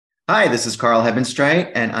Hi, this is Karl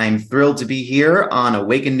Hebenstreit, and I'm thrilled to be here on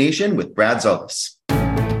Awakened Nation with Brad Zolas.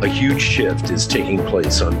 A huge shift is taking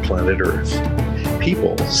place on planet Earth.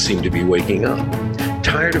 People seem to be waking up.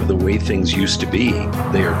 Tired of the way things used to be,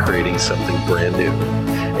 they are creating something brand new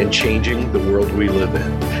and changing the world we live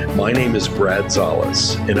in. My name is Brad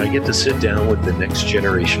Zolas, and I get to sit down with the next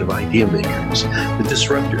generation of idea makers, the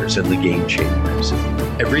disruptors, and the game changers.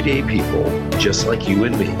 Everyday people, just like you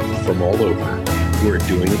and me, from all over, who are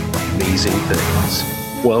doing amazing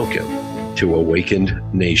things. Welcome to Awakened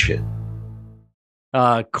Nation.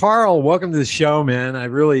 Karl, welcome to the show, man. I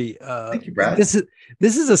really Thank you, Brad. This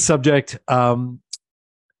is a subject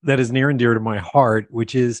that is near and dear to my heart,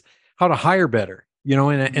 which is how to hire better. You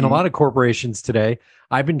know, in a lot of corporations today,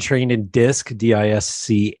 I've been trained in DISC,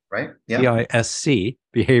 D-I-S-C, Right? Yeah. D-I-S-C,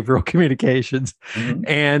 behavioral communications,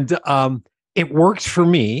 and it works for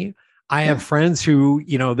me. I have friends who,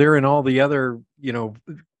 you know, they're in all the other, you know,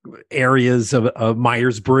 areas of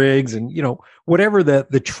Myers-Briggs and, you know, whatever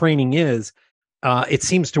the training is. It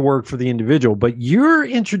seems to work for the individual, but you're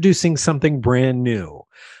introducing something brand new.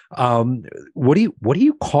 What do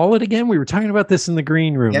you call it again? We were talking about this in the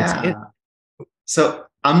green room. Yeah. So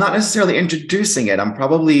I'm not necessarily introducing it. I'm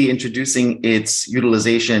probably introducing its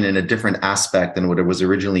utilization in a different aspect than what it was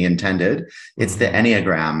originally intended. It's the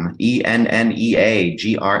Enneagram, Enneagram.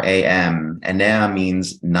 Ennea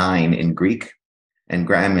means 9 in Greek, and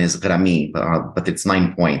gram is grami, but it's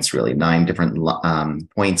 9 points, really, 9 different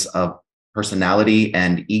points of personality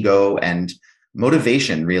and ego and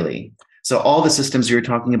motivation, really. So all the systems you were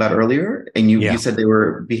talking about earlier, and you said they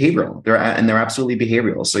were behavioral. They're absolutely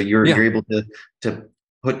behavioral. So you're able to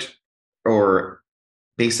put or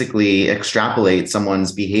basically extrapolate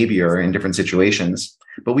someone's behavior in different situations,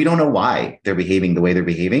 but we don't know why they're behaving the way they're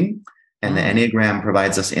behaving. And the Enneagram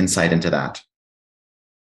provides us insight into that.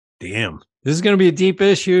 Damn. This is going to be a deep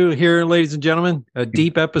issue here, ladies and gentlemen, a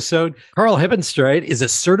deep episode. Karl Hebenstreit is a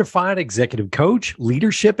certified executive coach,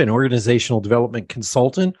 leadership and organizational development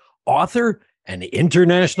consultant, author, and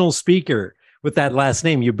international speaker. With that last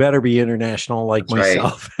name, you better be international like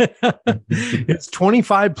myself. Right. His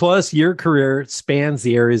 25 plus year career spans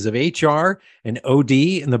the areas of HR and OD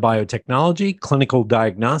in the biotechnology, clinical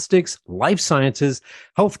diagnostics, life sciences,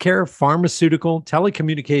 healthcare, pharmaceutical,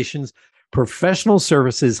 telecommunications, professional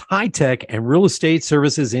services, high tech, and real estate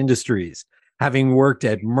services industries. Having worked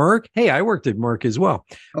at Merck, I worked at Merck as well.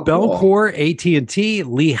 Belcor, AT&T,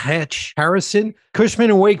 Lee Hatch, Harrison,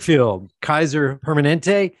 Cushman & Wakefield, Kaiser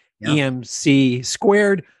Permanente, EMC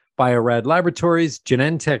Squared, Biorad Laboratories,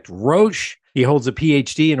 Genentech, Roche. He holds a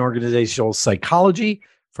PhD in organizational psychology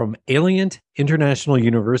from Alliant International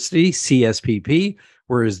University, CSPP,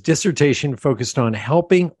 where his dissertation focused on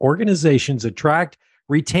helping organizations attract,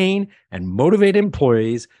 retain, and motivate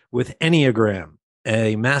employees with Enneagram.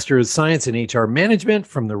 A Master of Science in HR Management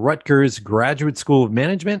from the Rutgers Graduate School of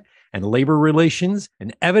Management and Labor Relations,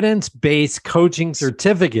 an evidence-based coaching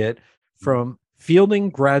certificate from Fielding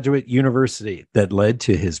Graduate University that led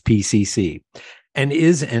to his PCC, and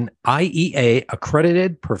is an IEA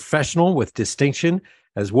accredited professional with distinction,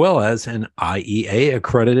 as well as an IEA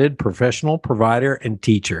accredited professional provider and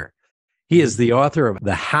teacher. He is the author of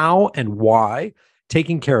The How and Why,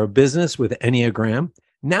 Taking Care of Business with Enneagram,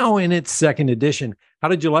 now in its second edition. How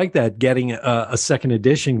did you like that, getting a second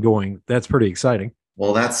edition going? That's pretty exciting.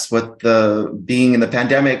 Well, that's what being in the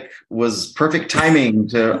pandemic was perfect timing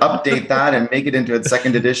to update that and make it into its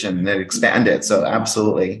second edition and expand it. So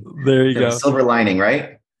absolutely. There you go. Silver lining,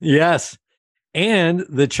 right? Yes. And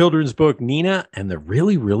the children's book, Nina and the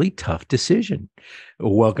Really, Really Tough Decision.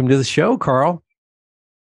 Welcome to the show, Karl.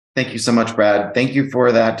 Thank you so much, Brad. Thank you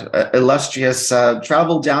for that illustrious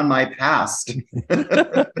travel down my past.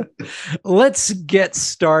 Let's get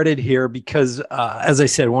started here because, as I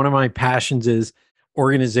said, one of my passions is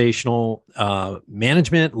organizational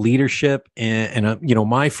management, leadership, and you know,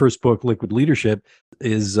 my first book, Liquid Leadership,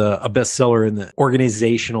 is a bestseller in the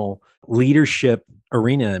organizational leadership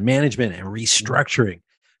arena, management and restructuring.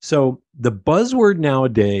 So the buzzword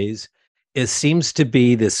nowadays seems to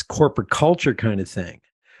be this corporate culture kind of thing.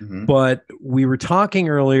 But we were talking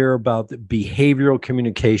earlier about the behavioral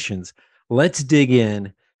communications. Let's dig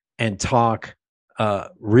in and talk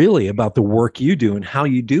really about the work you do and how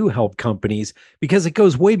you do help companies, because it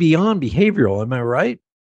goes way beyond behavioral. Am I right?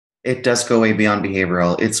 It does go way beyond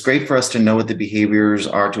behavioral. It's great for us to know what the behaviors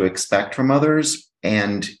are to expect from others.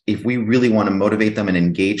 And if we really want to motivate them and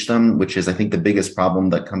engage them, which is, I think, the biggest problem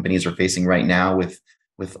that companies are facing right now with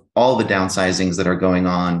all the downsizings that are going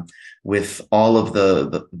on, with all of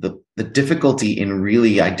the difficulty in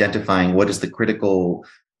really identifying what is the critical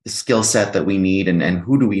the skill set that we need, and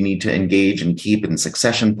who do we need to engage and keep in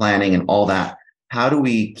succession planning and all that. How do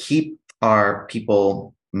we keep our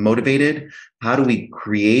people motivated? How do we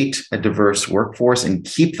create a diverse workforce and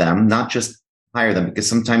keep them, not just hire them? Because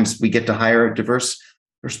sometimes we get to hire diverse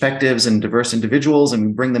perspectives and diverse individuals and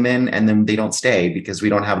we bring them in and then they don't stay because we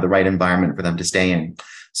don't have the right environment for them to stay in.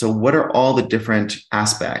 So what are all the different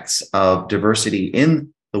aspects of diversity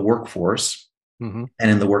in the workforce and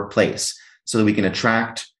in the workplace so that we can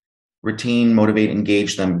attract, retain, motivate,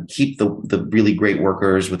 engage them, keep the really great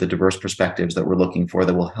workers with the diverse perspectives that we're looking for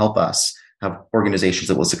that will help us have organizations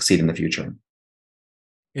that will succeed in the future?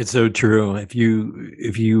 It's so true. If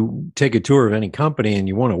you take a tour of any company and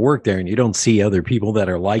you want to work there and you don't see other people that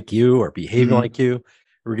are like you or behave like you,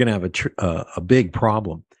 we're going to have a big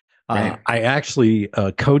problem. Right. I actually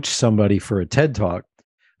coached somebody for a TED Talk.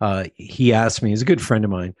 He asked me, he's a good friend of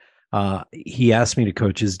mine. He asked me to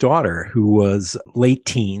coach his daughter, who was late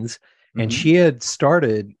teens, and she had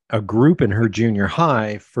started a group in her junior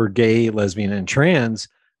high for gay, lesbian, and trans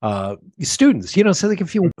students, so they can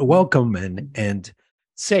feel welcome and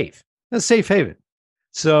safe, a safe haven.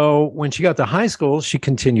 So when she got to high school, she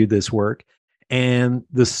continued this work, and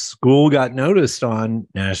the school got noticed on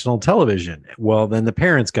national television. Well, then the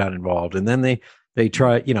parents got involved, and then they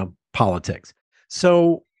tried, politics.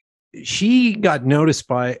 So she got noticed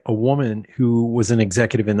by a woman who was an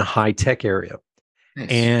executive in the high tech area. Nice.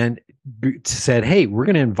 And said, "Hey, we're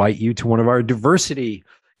going to invite you to one of our diversity,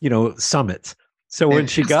 summits." So when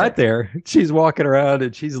she got there, she's walking around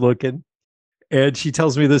and she's looking, and she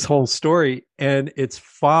tells me this whole story, and it's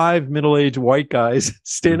 5 middle-aged white guys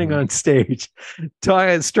standing on stage,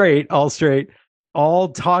 all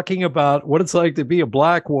talking about what it's like to be a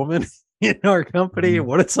Black woman in our company, and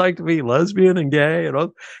what it's like to be lesbian and gay, and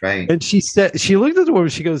all. Right. And she said, she looked at the woman,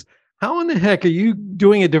 she goes, "How in the heck are you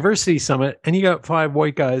doing a diversity summit and you got 5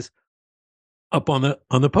 white guys up on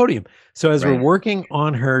the podium?" So as we're working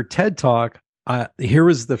on her TED Talk, here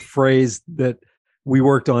was the phrase that we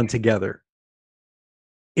worked on together.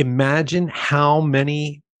 Imagine how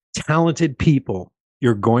many talented people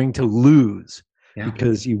you're going to lose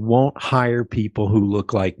because you won't hire people who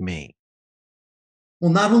look like me.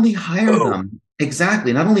 Well, not only hire them,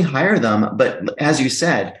 exactly, not only hire them, but as you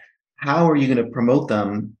said, how are you going to promote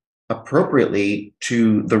them appropriately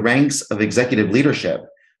to the ranks of executive leadership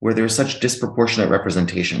where there's such disproportionate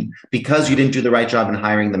representation because you didn't do the right job in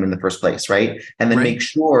hiring them in the first place, right? And then make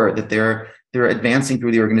sure that they're advancing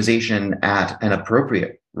through the organization at an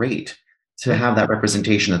appropriate rate to have that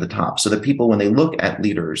representation at the top so that people, when they look at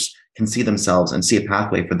leaders, can see themselves and see a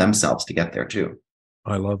pathway for themselves to get there too.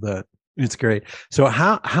 I love that. It's great. So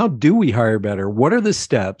how do we hire better? What are the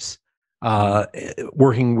steps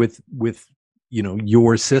working with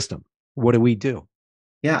your system? What do we do?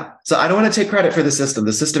 Yeah. So I don't want to take credit for the system.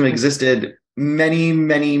 The system existed many,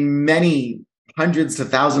 many, many hundreds to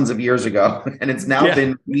thousands of years ago, and it's now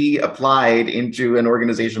been reapplied into an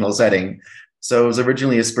organizational setting. So it was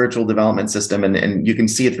originally a spiritual development system, and you can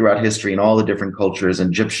see it throughout history in all the different cultures,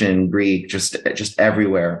 Egyptian, Greek, just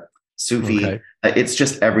everywhere. Sufi, it's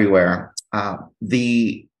just everywhere.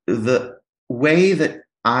 The way that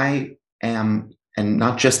I am, and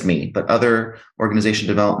not just me, but other organization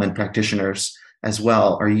development practitioners as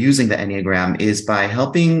well, are using the Enneagram is by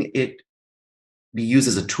helping it be used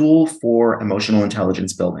as a tool for emotional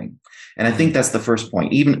intelligence building. And I think that's the first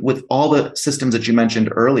point. Even with all the systems that you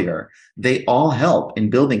mentioned earlier, they all help in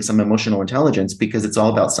building some emotional intelligence because it's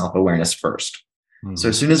all about self-awareness first. So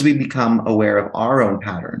as soon as we become aware of our own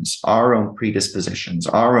patterns, our own predispositions,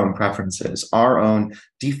 our own preferences, our own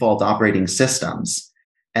default operating systems,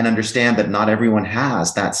 and understand that not everyone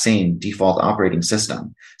has that same default operating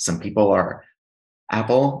system. Some people are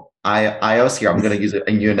Apple, iOS. Here, I'm going to use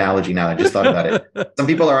a new analogy now. I just thought about it. Some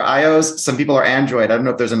people are iOS, some people are Android. I don't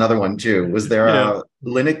know if there's another one too. Was there a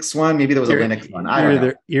Linux one? Maybe there was a Linux one. I don't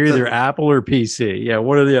know. You're either Apple or PC. Yeah,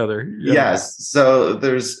 one or the other. Yeah. Yes. So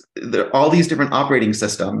there are all these different operating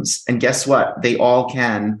systems. And guess what? They all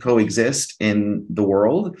can coexist in the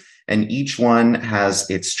world. And each one has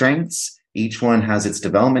its strengths. Each one has its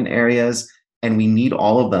development areas. And we need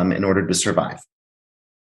all of them in order to survive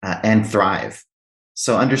and thrive.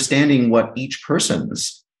 So understanding what each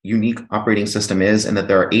person's unique operating system is, and that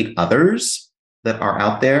there are 8 others that are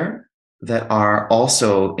out there that are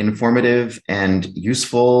also informative and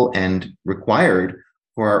useful and required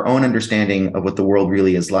for our own understanding of what the world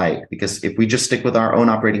really is like. Because if we just stick with our own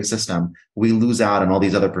operating system, we lose out on all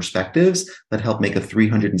these other perspectives that help make a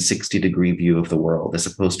 360-degree view of the world, as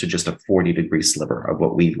opposed to just a 40-degree sliver of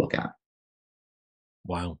what we look at.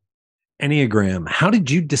 Wow. Enneagram. How did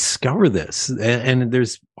you discover this? And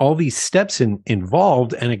there's all these steps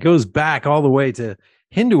involved, and it goes back all the way to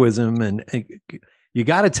Hinduism. And you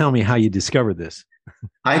got to tell me how you discovered this.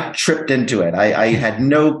 I tripped into it. I had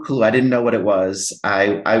no clue. I didn't know what it was.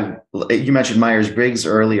 You mentioned Myers-Briggs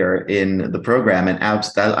earlier in the program, and I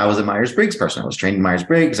was a Myers-Briggs person. I was trained in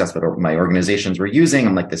Myers-Briggs. That's what my organizations were using.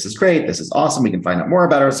 I'm like, this is great. This is awesome. We can find out more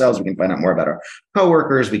about ourselves. We can find out more about our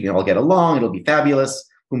coworkers. We can all get along. It'll be fabulous.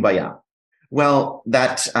 Kumbaya. Well,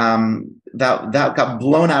 that got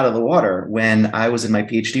blown out of the water when I was in my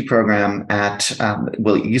PhD program at,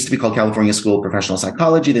 it used to be called California School of Professional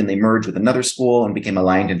Psychology. Then they merged with another school and became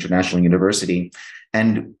Aligned International University.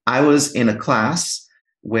 And I was in a class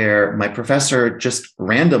where my professor just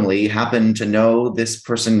randomly happened to know this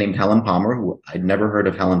person named Helen Palmer, who I'd never heard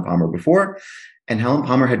of Helen Palmer before. And Helen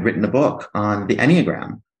Palmer had written a book on the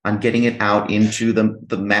Enneagram, on getting it out into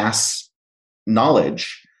the mass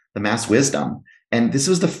knowledge, the mass wisdom. And this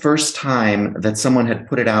was the first time that someone had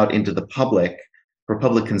put it out into the public for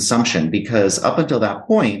public consumption, because up until that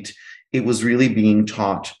point, it was really being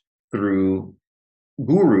taught through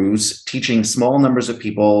gurus teaching small numbers of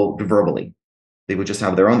people verbally. They would just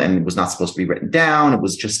have their own, and it was not supposed to be written down. It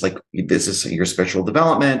was just like, this is your spiritual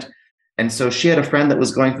development. And so she had a friend that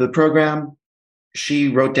was going through the program. She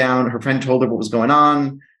wrote down, her friend told her what was going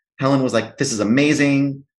on. Helen was like, this is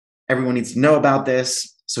amazing. Everyone needs to know about this.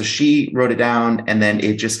 So she wrote it down, and then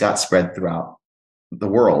it just got spread throughout the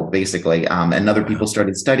world, basically. And other people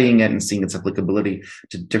started studying it and seeing its applicability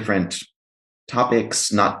to different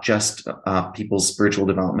topics, not just people's spiritual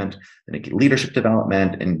development, leadership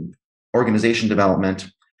development and organization development.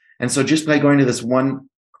 And so just by going to this one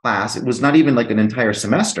class, it was not even like an entire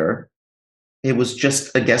semester. It was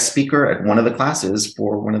just a guest speaker at one of the classes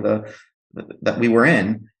for one of that we were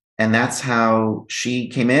in. And that's how she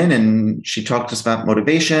came in, and she talked to us about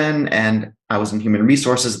motivation. And I was in human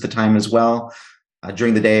resources at the time as well,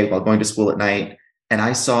 during the day while going to school at night. And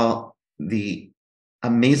I saw the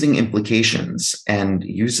amazing implications and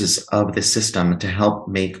uses of the system to help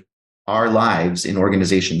make our lives in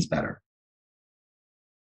organizations better.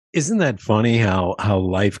 Isn't that funny how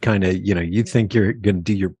life kind of, you think you're going to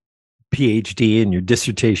do your PhD and your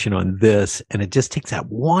dissertation on this, and it just takes that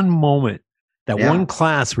one moment, one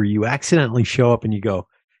class where you accidentally show up and you go,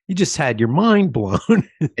 you just had your mind blown.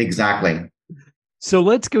 Exactly. So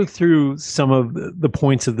let's go through some of the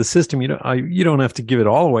points of the system. You don't have to give it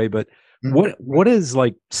all away, but what is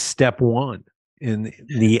like step one in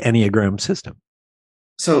the Enneagram system?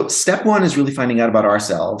 So step one is really finding out about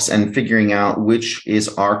ourselves and figuring out which is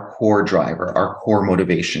our core driver, our core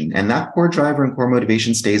motivation. And that core driver and core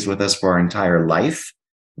motivation stays with us for our entire life.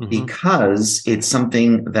 Because it's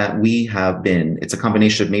something that it's a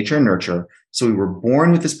combination of nature and nurture. So we were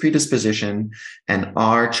born with this predisposition, and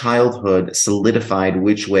our childhood solidified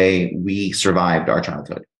which way we survived our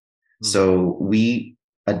childhood. So we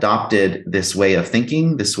adopted this way of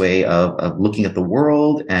thinking, this way of looking at the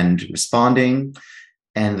world and responding.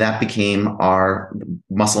 And that became our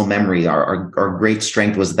muscle memory. Our great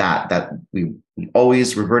strength was that we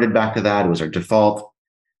always reverted back to that. It was our default.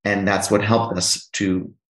 And that's what helped us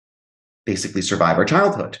to basically survive our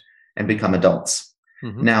childhood and become adults.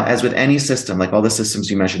 Now, as with any system, like all the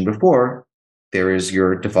systems you mentioned before, there is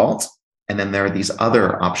your default, and then there are these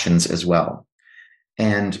other options as well.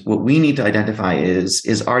 And what we need to identify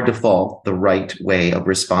is our default the right way of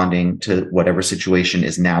responding to whatever situation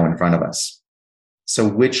is now in front of us? So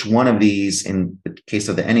which one of these, in the case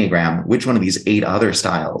of the Enneagram, which one of these 8 other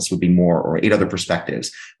styles would be more, or 8 other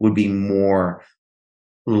perspectives would be more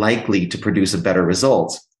likely to produce a better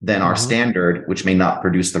result than our standard, which may not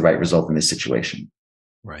produce the right result in this situation?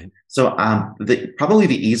 Right. So probably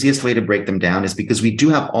the easiest way to break them down is because we do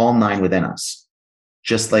have all 9 within us.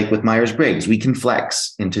 Just like with Myers-Briggs, we can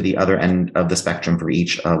flex into the other end of the spectrum for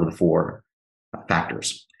each of the 4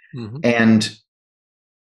 factors. And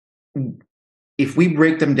if we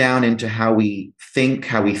break them down into how we think,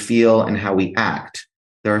 how we feel, and how we act,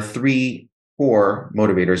 there are 3 core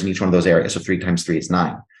motivators in each one of those areas. So 3 times 3 is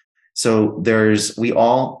 9. So we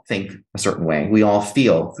all think a certain way, we all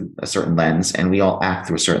feel through a certain lens, and we all act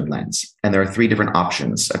through a certain lens. And there are 3 different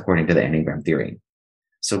options according to the Enneagram theory.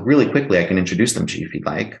 So really quickly, I can introduce them to you if you'd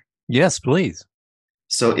like. Yes, please.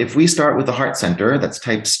 So if we start with the heart center, that's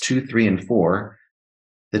types 2, 3, and 4.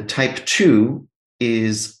 The type 2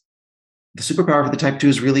 is the superpower for the type 2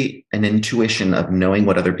 is really an intuition of knowing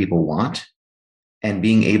what other people want and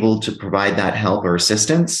being able to provide that help or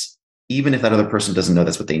assistance, even if that other person doesn't know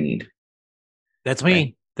that's what they need. That's me.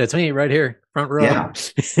 Right? That's me right here, front row. Yeah.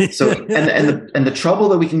 So, and the trouble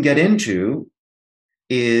that we can get into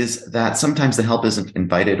is that sometimes the help isn't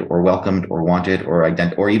invited or welcomed or wanted or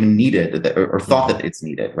or even needed or thought that it's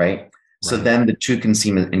needed, right? So then the 2 can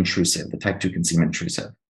seem intrusive. The type 2 can seem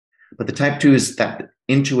intrusive. But the type 2 is that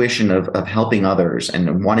intuition of helping others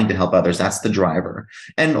and wanting to help others. That's the driver.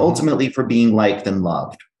 And ultimately for being liked and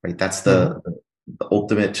loved, right? That's the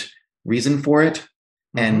ultimate reason for it.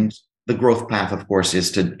 And the growth path, of course,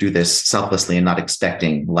 is to do this selflessly and not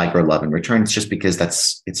expecting like or love in return. It's just because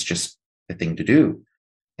it's just a thing to do.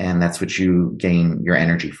 And that's what you gain your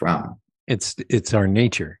energy from. It's our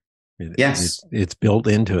nature. Yes. It's built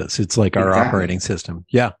into us. It's like our operating system.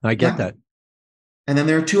 Yeah, I get that. And then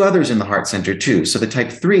there are 2 others in the heart center too. So the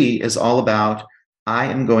type 3 is all about, I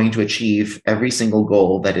am going to achieve every single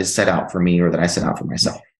goal that is set out for me or that I set out for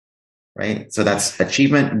myself. Right? So that's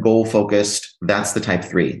achievement, goal focused. That's the type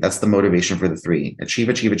 3. That's the motivation for the 3. Achieve,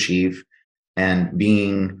 achieve, achieve, and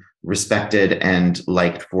being respected and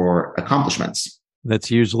liked for accomplishments.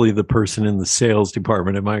 That's usually the person in the sales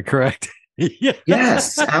department. Am I correct?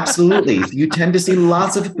 Yes, absolutely. You tend to see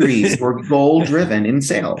lots of 3s who are goal driven in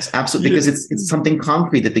sales. Absolutely. Because it's something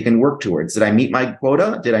concrete that they can work towards. Did I meet my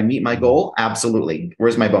quota? Did I meet my goal? Absolutely.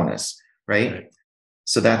 Where's my bonus? Right?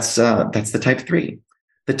 So that's the type 3.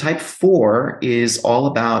 The type 4 is all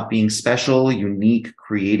about being special, unique,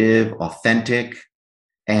 creative, authentic.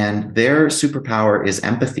 And their superpower is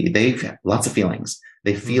empathy. They've lots of feelings.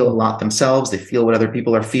 They feel a lot themselves. They feel what other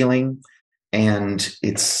people are feeling. And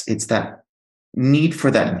it's that need for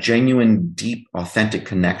that genuine, deep, authentic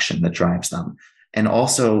connection that drives them. And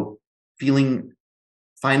also feeling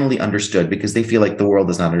finally understood because they feel like the world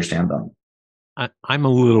does not understand them. I'm a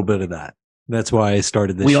little bit of that. That's why I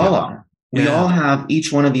started this show. We all are. We all have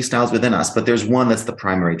each one of these styles within us, but there's one that's the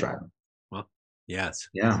primary driver. Well, yes.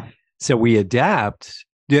 Yeah. So we adapt.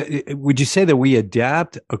 Would you say that we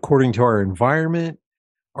adapt according to our environment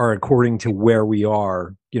or according to where we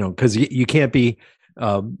are? Because you can't be,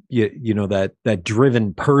 that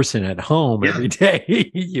driven person at home every day.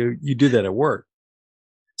 You do that at work.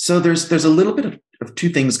 So there's a little bit of 2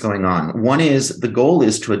 things going on. One is the goal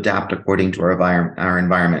is to adapt according to our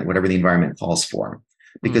environment, whatever the environment calls for.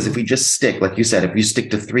 Because if we just stick, like you said, if you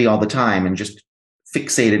stick to 3 all the time and just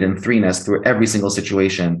fixated in 3ness through every single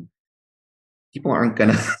situation, people aren't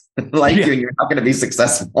going to like you and you're not going to be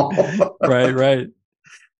successful. Right.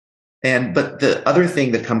 But the other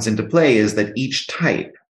thing that comes into play is that each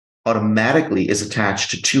type automatically is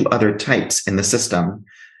attached to 2 other types in the system.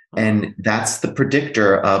 And that's the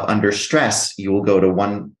predictor of under stress, you will go to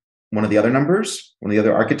one of the other numbers, one of the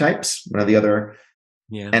other archetypes, one of the other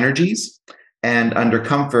energies. And under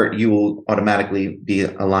comfort, you will automatically be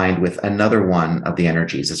aligned with another one of the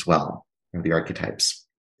energies as well, of the archetypes.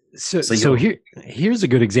 So here's a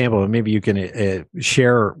good example, and maybe you can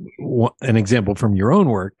share an example from your own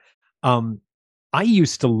work. I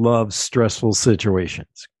used to love stressful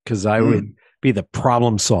situations because I would be the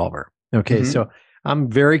problem solver. Okay, so I'm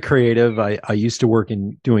very creative. I used to work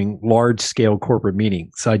in doing large scale corporate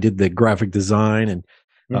meetings. I did the graphic design, and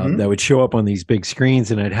that would show up on these big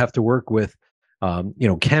screens, and I'd have to work with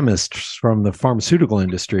chemists from the pharmaceutical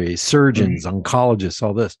industry, surgeons, oncologists,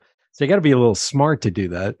 all this. So you got to be a little smart to do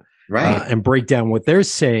that, right? And break down what they're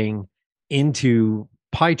saying into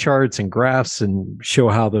pie charts and graphs and show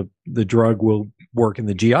how the drug will work in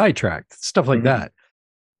the GI tract, stuff like that.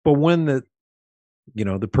 But when the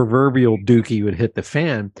proverbial dookie would hit the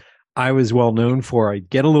fan, I was well known for, I'd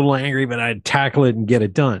get a little angry, but I'd tackle it and get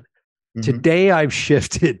it done. Today I've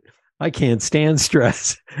shifted. I can't stand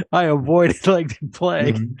stress. I avoid it like the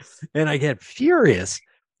plague, and I get furious.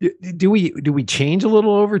 Do we change a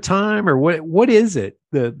little over time, or what is it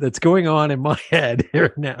that's going on in my head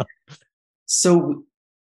here now? So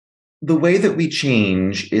the way that we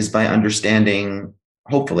change is by understanding,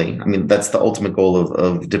 hopefully, I mean, that's the ultimate goal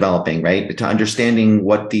of developing, right? To understanding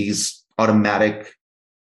what these automatic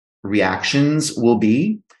reactions will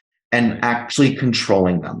be and actually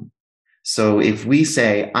controlling them. So if we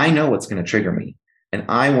say, I know what's going to trigger me and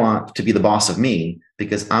I want to be the boss of me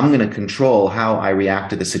because I'm going to control how I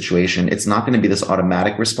react to the situation, it's not going to be this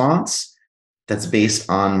automatic response that's based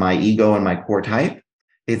on my ego and my core type.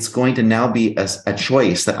 It's going to now be a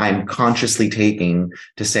choice that I'm consciously taking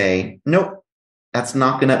to say, nope, that's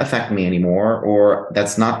not going to affect me anymore, or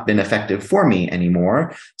that's not been effective for me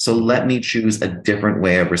anymore. So let me choose a different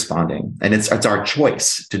way of responding. And it's our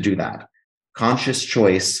choice to do that. Conscious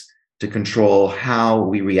choice to control how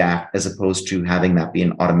we react as opposed to having that be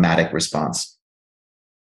an automatic response.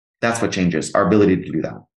 That's what changes, our ability to do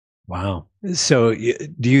that. Wow. So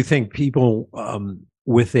do you think people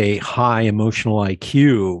with a high emotional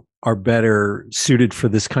IQ are better suited for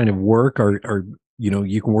this kind of work, or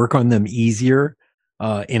you can work on them easier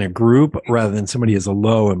in a group rather than somebody has a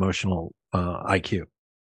low emotional IQ?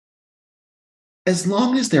 As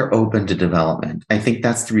long as they're open to development, I think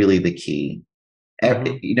that's really the key.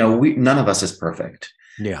 None of us is perfect.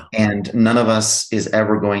 Yeah. And none of us is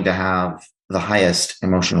ever going to have the highest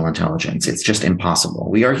emotional intelligence. It's just impossible.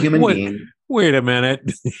 We are human beings. Wait a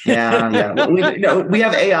minute. Yeah. We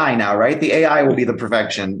have AI now, right? The AI will be the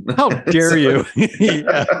perfection. How dare you?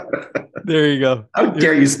 Yeah. There you go. How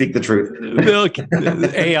dare you speak the truth?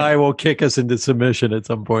 AI will kick us into submission at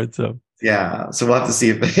some point. So yeah. So we'll have to see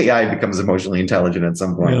if AI becomes emotionally intelligent at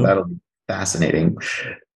some point. Yeah. That'll be fascinating.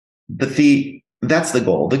 That's the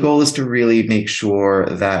goal. The goal is to really make sure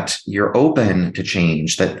that you're open to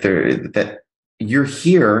change, that you're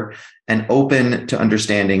here and open to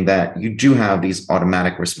understanding that you do have these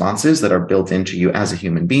automatic responses that are built into you as a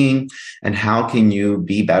human being. And how can you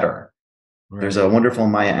be better? Right. There's a wonderful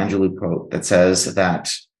Maya Angelou quote that says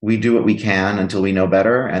that we do what we can until we know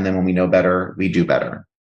better. And then when we know better, we do better.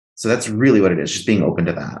 So that's really what it is, just being open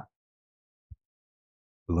to that.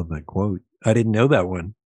 I love that quote. I didn't know that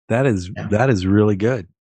one. That is really good.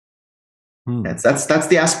 That's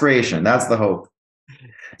the aspiration. That's the hope.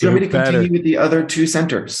 Do you want me to continue with the other two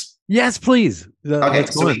centers? Yes, please. Okay.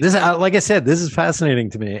 This, like I said, this is fascinating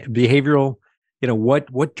to me. Behavioral,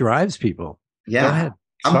 what drives people? Yeah. Go ahead.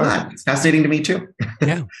 I'm glad. It's fascinating to me too.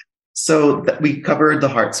 Yeah. So we covered the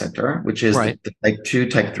heart center, which is the type 2,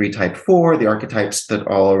 type 3, type 4, the archetypes that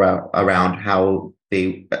all around how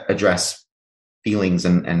they address feelings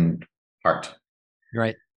and heart.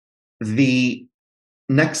 Right. The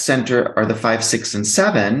next center are the 5, 6, and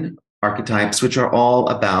 7 archetypes, which are all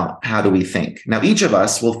about how do we think. Now, each of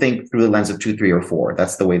us will think through the lens of 2, 3, or 4.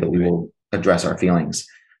 That's the way that we will address our feelings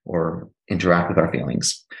or interact with our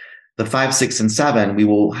feelings. The 5, 6, and 7, we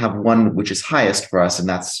will have one which is highest for us, and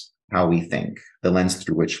that's how we think, the lens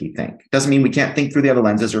through which we think. Doesn't mean we can't think through the other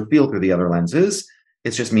lenses or feel through the other lenses.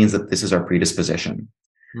 It just means that this is our predisposition.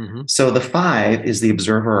 Mm-hmm. So the 5 is the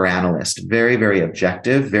observer or analyst, very, very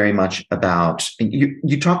objective, very much about,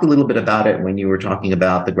 you talked a little bit about it when you were talking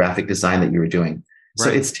about the graphic design that you were doing. Right. So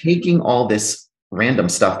it's taking all this random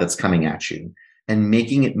stuff that's coming at you and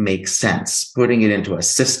making it make sense, putting it into a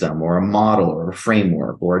system or a model or a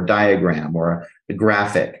framework or a diagram or a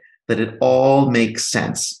graphic, that it all makes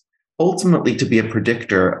sense, ultimately to be a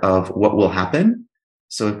predictor of what will happen.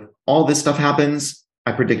 So if all this stuff happens,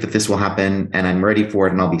 I predict that this will happen and I'm ready for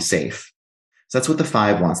it and I'll be safe. So that's what the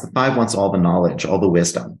 5 wants. The 5 wants all the knowledge, all the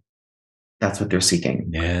wisdom. That's what they're seeking.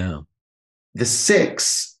 Yeah. The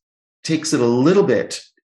 6 takes it a little bit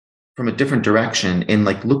from a different direction in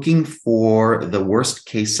like looking for the worst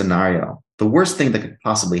case scenario, the worst thing that could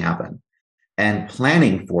possibly happen, and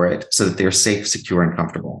planning for it so that they're safe, secure, and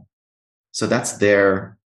comfortable. So that's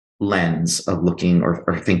their lens of looking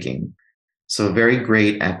or thinking. So very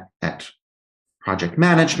great at project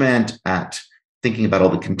management, at thinking about all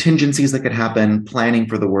the contingencies that could happen, planning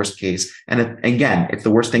for the worst case. And if the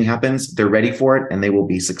worst thing happens, they're ready for it and they will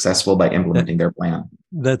be successful by implementing their plan.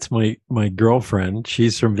 That's my girlfriend.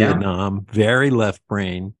 She's from Vietnam, very left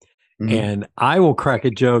brain. Mm-hmm. And I will crack a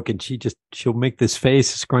joke and she'll make this face,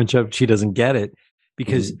 scrunch up. She doesn't get it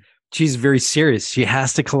because she's very serious. She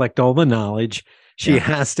has to collect all the knowledge. She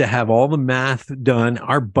has to have all the math done.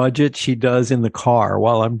 Our budget she does in the car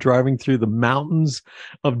while I'm driving through the mountains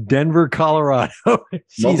of Denver, Colorado.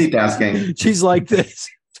 Multitasking. She's like this.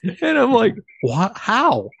 And I'm like, what?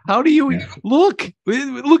 How do you look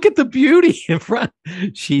at the beauty in front?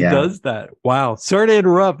 She does that. Wow. Sorry to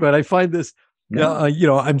interrupt, but I find this,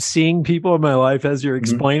 I'm seeing people in my life as you're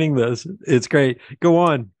explaining this. It's great. Go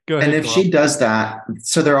on. Go ahead. And if she does that,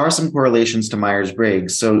 so there are some correlations to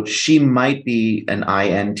Myers-Briggs. So she might be an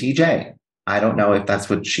INTJ. I don't know if that's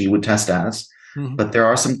what she would test as, but there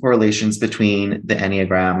are some correlations between the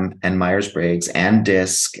Enneagram and Myers-Briggs and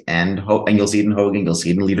DISC and you'll see it in Hogan, you'll see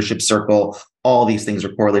it in Leadership Circle. All these things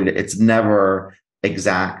are correlated. It's never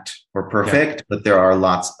exact or perfect, but there are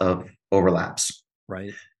lots of overlaps.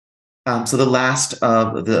 Right. So the last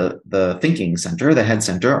of the thinking center, the head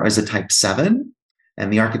center, is a type 7.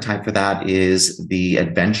 And the archetype for that is the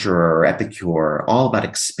adventurer or epicure, all about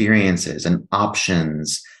experiences and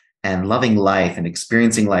options and loving life and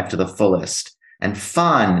experiencing life to the fullest and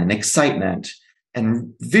fun and excitement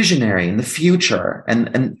and visionary in the future.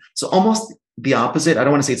 And so almost the opposite. I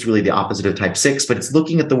don't want to say it's really the opposite of type 6, but it's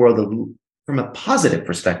looking at the world from a positive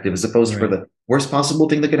perspective as opposed to for the worst possible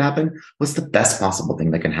thing that could happen. What's the best possible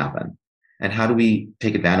thing that can happen? And how do we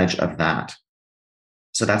take advantage of that?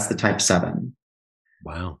 So that's the type 7.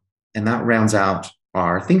 Wow. And that rounds out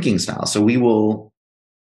our thinking style. So we will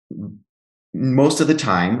most of the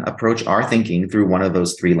time approach our thinking through one of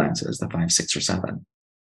those 3 lenses, the 5, 6, or 7.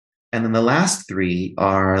 And then the last three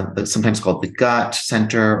are sometimes called the gut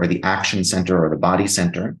center or the action center or the body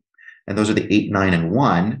center. And those are the 8, 9, and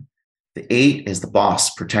 1. The 8 is the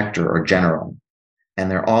boss, protector, or general. And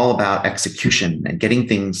they're all about execution and getting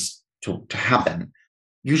things to happen,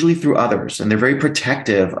 usually through others. And they're very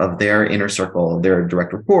protective of their inner circle, of their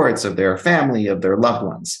direct reports, of their family, of their loved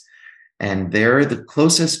ones. And they're the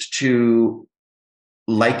closest to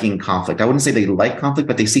liking conflict. I wouldn't say they like conflict,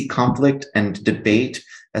 but they see conflict and debate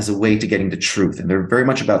as a way to getting to truth. And they're very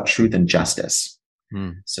much about truth and justice.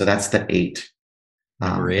 So that's the 8.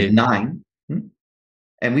 Number 8. And 9.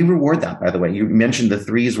 And we reward that, by the way. You mentioned the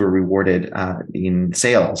 3s were rewarded in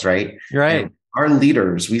sales, right? Right. And our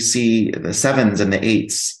leaders, we see the 7s and the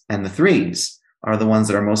 8s and the 3s are the ones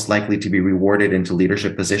that are most likely to be rewarded into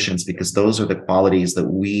leadership positions, because those are the qualities that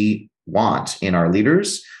we want in our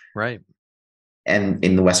leaders. Right. And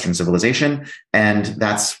in the Western civilization. And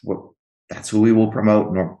that's who we will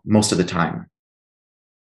promote most of the time.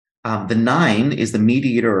 The 9 is the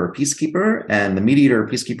mediator or peacekeeper, and the mediator or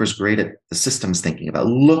peacekeeper is great at the systems thinking, about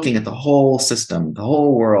looking at the whole system, the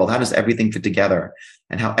whole world. How does everything fit together,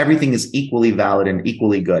 and how everything is equally valid and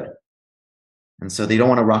equally good. And so they don't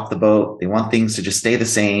want to rock the boat. They want things to just stay the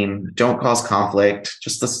same. Don't cause conflict.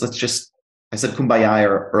 Let's just, I said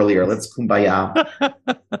kumbaya earlier. Let's kumbaya.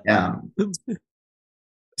 Yeah.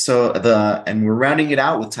 So and we're rounding it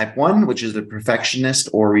out with type 1, which is the perfectionist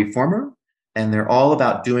or reformer. And they're all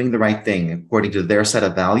about doing the right thing according to their set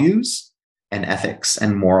of values and ethics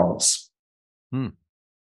and morals.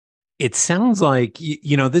 It sounds like,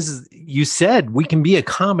 you said we can be a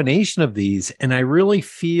combination of these. And I really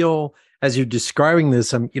feel, as you're describing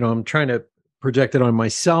this, I'm trying to project it on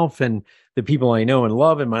myself and the people I know and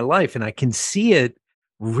love in my life. And I can see it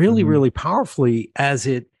really, really powerfully as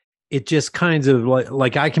it just kind of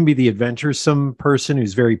like I can be the adventuresome person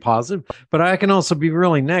who's very positive, but I can also be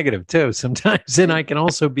really negative too sometimes. And I can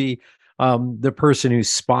also be the person who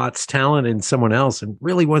spots talent in someone else and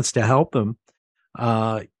really wants to help them.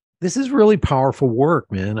 This is really powerful work,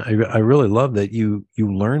 man. I really love that you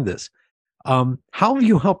learned this. How have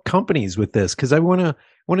you helped companies with this? Because I want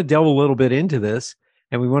to delve a little bit into this,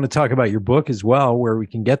 and we want to talk about your book as well, where we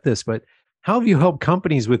can get this. But how have you helped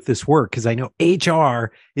companies with this work? Because I know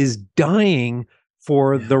HR is dying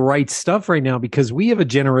for the right stuff right now, because we have a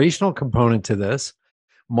generational component to this.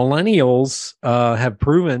 Millennials have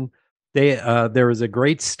proven there was a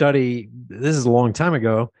great study, this is a long time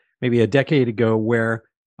ago, maybe a decade ago, where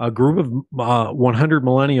a group of 100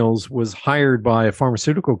 millennials was hired by a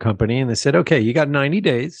pharmaceutical company, and they said, okay, you got 90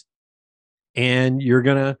 days and you're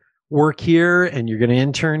going to work here and you're going to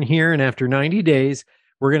intern here. And after 90 days,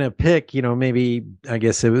 we're going to pick, maybe, I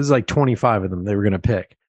guess it was like 25 of them they were going to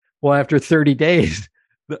pick. Well, after 30 days,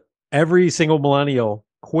 every single millennial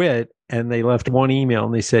quit, and they left one email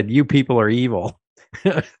and they said, you people are evil.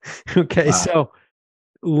 Okay. Wow. So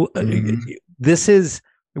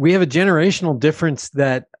we have a generational difference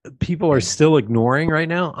that people are still ignoring right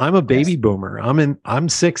now. I'm a baby boomer. I'm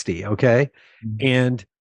 60. Okay. And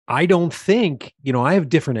I don't think, I have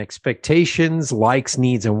different expectations, likes,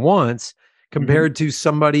 needs, and wants compared to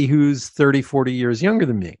somebody who's 30, 40 years younger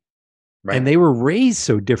than me. Right. And they were raised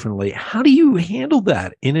so differently. How do you handle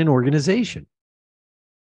that in an organization?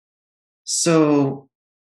 So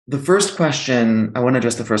I want to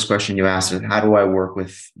address the first question you asked, how do I work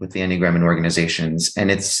with the Enneagram in organizations?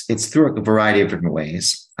 And it's through a variety of different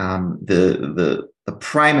ways. The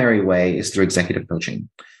primary way is through executive coaching.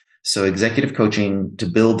 So executive coaching to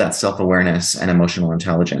build that self-awareness and emotional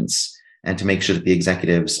intelligence, and to make sure that the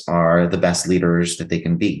executives are the best leaders that they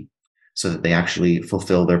can be, so that they actually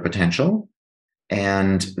fulfill their potential.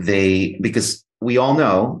 And because we all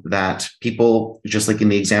know that people, just like in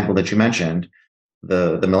the example that you mentioned,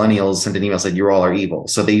 the millennials sent an email, said, you all are evil.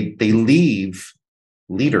 So they leave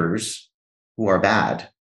leaders who are bad.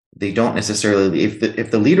 They don't necessarily,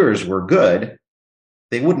 if the leaders were good,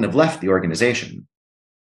 they wouldn't have left the organization,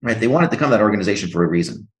 right? They wanted to come to that organization for a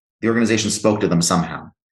reason. The organization spoke to them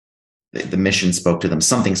somehow. The mission spoke to them.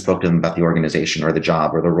 Something spoke to them about the organization or the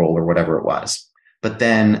job or the role or whatever it was. But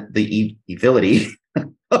then the evility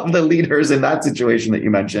of the leaders in that situation that you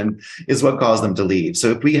mentioned is what caused them to leave.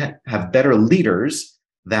 So if we have better leaders,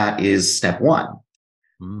 that is step 1.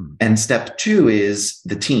 And step 2 is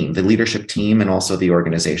the team, the leadership team, and also the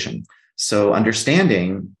organization. So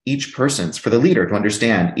understanding each person's, for the leader to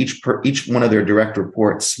understand each one of their direct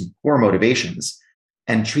reports' core motivations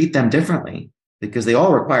and treat them differently, because they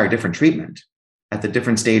all require different treatment at the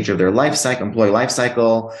different stage of their life cycle, employee life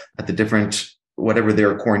cycle, at the different, whatever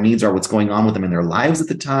their core needs are, what's going on with them in their lives at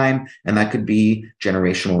the time. And that could be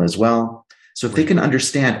generational as well. So if they can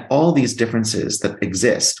understand all these differences that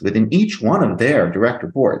exist within each one of their direct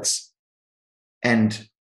reports and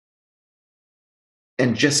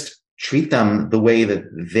just treat them the way that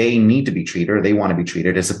they need to be treated or they want to be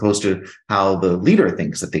treated, as opposed to how the leader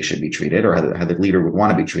thinks that they should be treated or how the leader would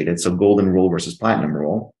want to be treated. So golden rule versus platinum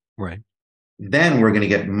rule. Right. Then we're going to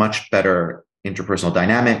get much better interpersonal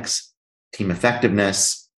dynamics, team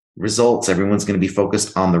effectiveness, results. Everyone's going to be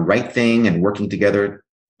focused on the right thing and working together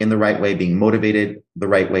in the right way, being motivated the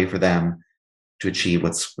right way for them to achieve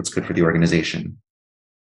what's good for the organization.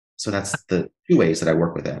 So that's the two ways that I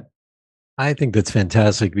work with it. I think that's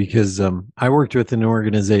fantastic because I worked with an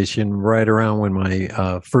organization right around when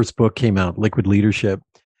my first book came out, Liquid Leadership.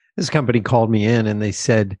 This company called me in and they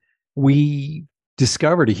said, we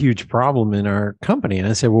discovered a huge problem in our company. And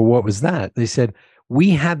I said, well, what was that? They said, we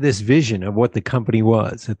had this vision of what the company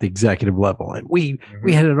was at the executive level. And we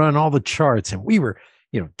had it on all the charts and we were,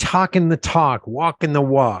 talking the talk, walking the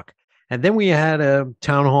walk. And then we had a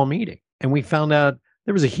town hall meeting and we found out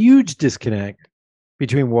there was a huge disconnect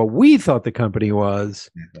between what we thought the company was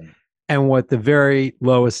and what the very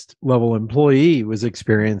lowest level employee was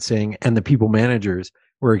experiencing and the people managers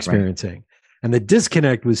were experiencing. Right. And the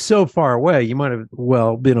disconnect was so far away, you might have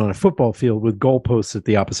been on a football field with goalposts at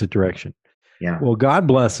the opposite direction. Yeah. Well, God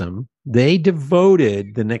bless them. They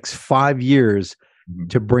devoted the next 5 years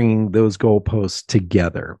to bringing those goalposts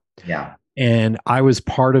together. Yeah. And I was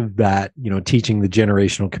part of that, teaching the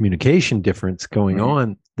generational communication difference going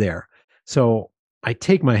on there. So I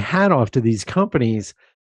take my hat off to these companies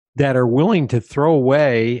that are willing to throw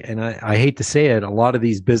away, and I hate to say it, a lot of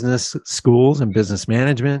these business schools and business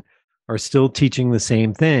management are still teaching the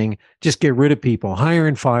same thing. Just get rid of people, hire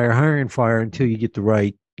and fire until you get the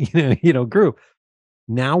right, group.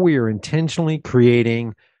 Now we are intentionally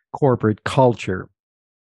creating corporate culture.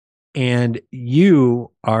 And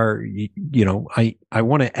you are, I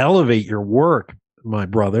want to elevate your work, my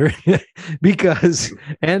brother, because,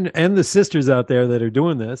 and the sisters out there that are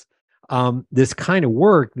doing this, this kind of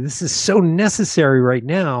work, this is so necessary right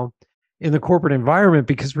now in the corporate environment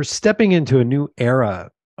because we're stepping into a new era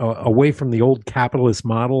away from the old capitalist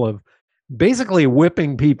model of basically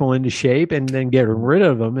whipping people into shape and then getting rid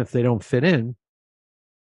of them if they don't fit in.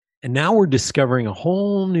 And now we're discovering a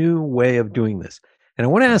whole new way of doing this. And I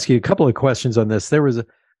want to ask you a couple of questions on this. There was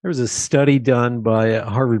a study done by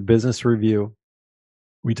Harvard Business Review.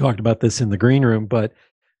 We talked about this in the green room, but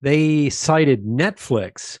they cited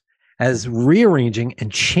Netflix as rearranging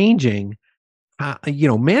and changing,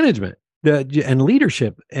 management and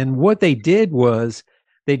leadership. And what they did was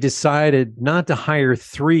they decided not to hire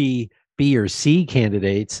 3 B or C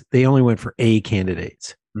candidates. They only went for A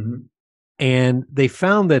candidates. Mm-hmm. And they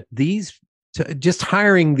found that just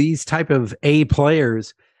hiring these type of A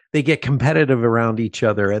players, they get competitive around each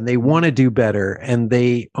other and they want to do better. And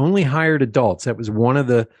they only hired adults. That was one of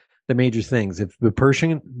the major things. If the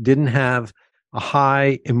person didn't have a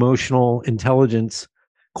high emotional intelligence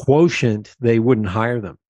quotient, they wouldn't hire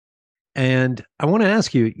them. And I want to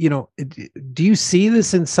ask you, do you see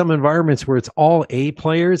this in some environments where it's all A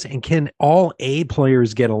players, and can all A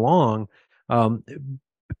players get along,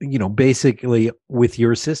 basically with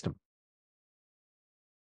your system?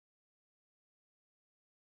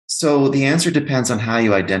 So the answer depends on how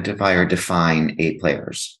you identify or define A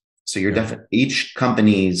players. So each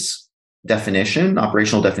company's definition,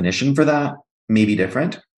 operational definition for that may be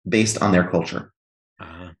different based on their culture.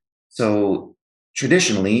 Uh-huh. So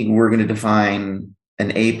traditionally, we're going to define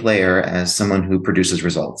an A player as someone who produces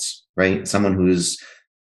results, right? Someone who's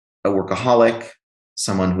a workaholic,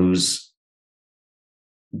 someone who's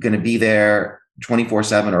going to be there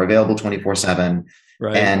 24/7 or available 24/7.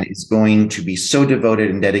 Right. And is going to be so devoted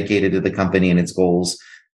and dedicated to the company and its goals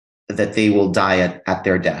that they will die at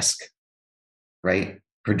their desk, right?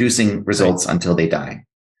 Producing results until they die.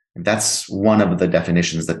 And that's one of the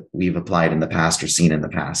definitions that we've applied in the past or seen in the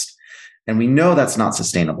past. And we know that's not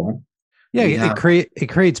sustainable. Yeah, it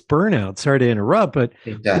creates burnout. Sorry to interrupt, but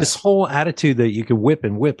this whole attitude that you can whip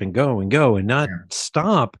and go and not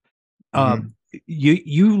stop.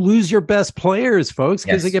 You lose your best players, folks,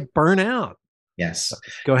 because they get burnt out. Yes.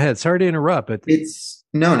 Go ahead. Sorry to interrupt, but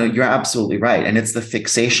no, you're absolutely right. And it's the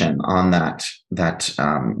fixation on that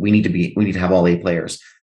we need to have all A players.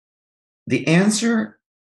 The answer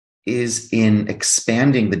is in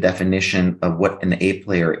expanding the definition of what an A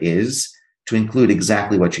player is to include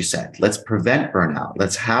exactly what you said. Let's prevent burnout.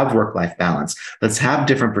 Let's have work-life balance. Let's have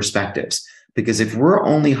different perspectives. Because if we're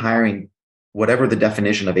only hiring whatever the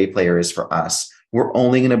definition of A player is for us, we're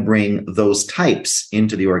only going to bring those types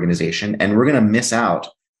into the organization, and we're going to miss out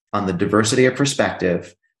on the diversity of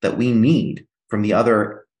perspective that we need from the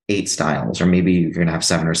other 8 styles, or maybe you're going to have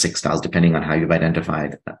 7 or 6 styles, depending on how you've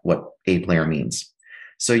identified what A player means.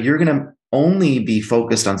 So you're going to only be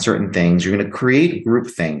focused on certain things. You're going to create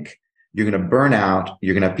groupthink. You're going to burn out.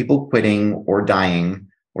 You're going to have people quitting or dying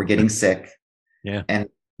or getting sick. Yeah. And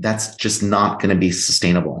that's just not going to be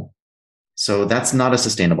sustainable. So that's not a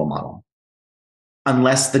sustainable model.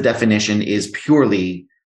 Unless the definition is purely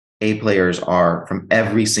A players are from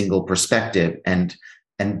every single perspective and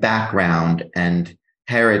background and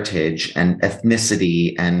heritage and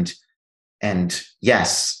ethnicity and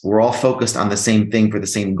yes, we're all focused on the same thing for the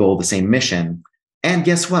same goal, the same mission. And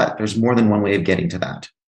guess what? There's more than one way of getting to that.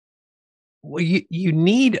 Well, you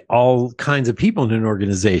need all kinds of people in an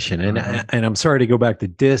organization, and and I'm sorry to go back to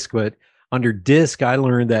DISC, but under DISC, I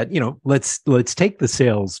learned that let's take the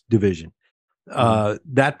sales division.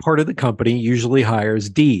 That part of the company usually hires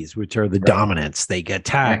Ds, which are the dominants. They get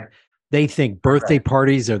tagged. Right. They think birthday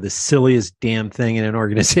parties are the silliest damn thing in an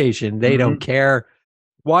organization. They don't care.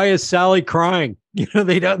 Why is Sally crying?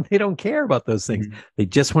 They don't care about those things. They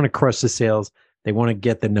just want to crush the sales. They want to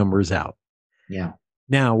get the numbers out. Yeah.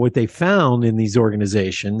 Now, what they found in these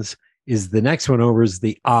organizations is the next one over is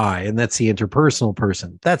the I, and that's the interpersonal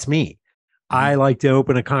person. That's me. I like to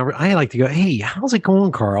open a conversation. I like to go, hey, how's it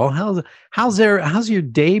going, Karl? How's your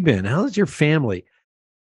day been? How's your family?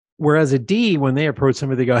 Whereas a D, when they approach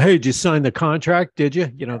somebody, they go, hey, did you sign the contract? Did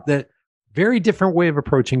you? That very different way of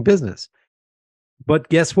approaching business. But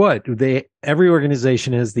guess what? Every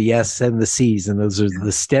organization has the S and the C's, and those are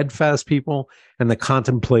the steadfast people and the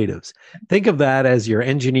contemplatives. Think of that as your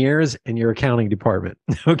engineers and your accounting department.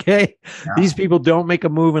 Okay. Yeah. These people don't make a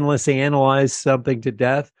move unless they analyze something to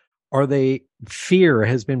death, or fear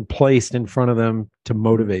has been placed in front of them to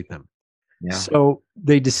motivate them. Yeah. So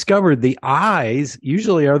they discovered the I's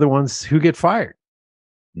usually are the ones who get fired.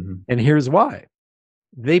 And here's why.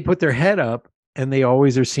 They put their head up, and they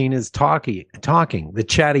always are seen as talking, the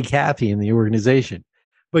chatty Cathy in the organization.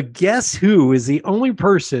 But guess who is the only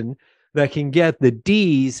person that can get the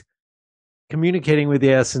D's communicating with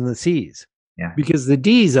the S and the C's? Yeah. Because the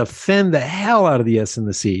D's offend the hell out of the S and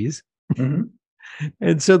the C's.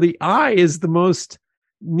 And so the I is the most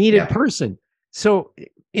needed person. So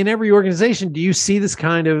in every organization, do you see this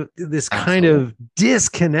kind of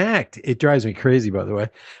disconnect? It drives me crazy, by the way.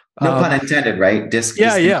 No pun intended, right? DISC.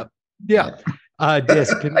 Yeah. DISC.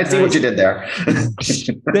 I see what you did there.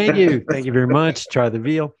 Thank you very much. Try the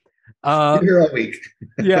veal. You're here all week.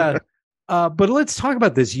 Yeah. But let's talk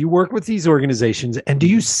about this. You work with these organizations, and do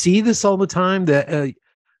you see this all the time? That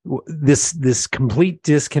this complete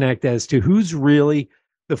disconnect as to who's really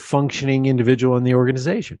the functioning individual in the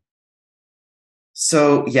organization?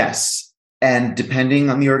 So yes, and depending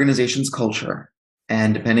on the organization's culture,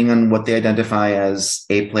 and depending on what they identify as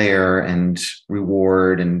A player and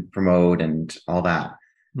reward and promote and all that.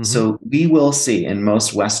 So we will see in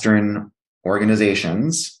most Western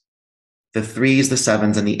organizations, the 3s, the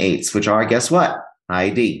 7s, and the 8s, which are, guess what?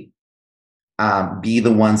 ID, be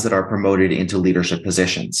the ones that are promoted into leadership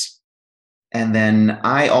positions. And then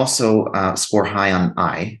I also score high on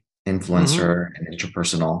I, influencer and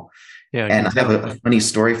interpersonal. Yeah, and I have a funny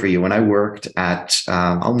story for you. When I worked at,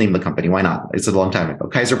 I'll name the company. Why not? It's a long time ago.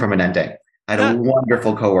 Kaiser Permanente. I had a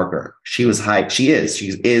wonderful coworker. She is high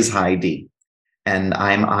D, and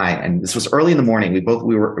I'm I. And this was early in the morning. We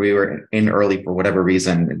were in early for whatever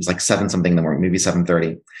reason. It was like 7 something in the morning, maybe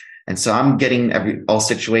 7:30. And so I'm getting all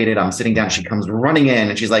situated. I'm sitting down. She comes running in,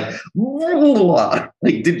 and she's like, like,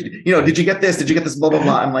 did you get this? Did you get this? Blah blah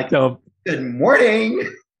blah. I'm like, good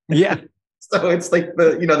morning. Yeah. So it's like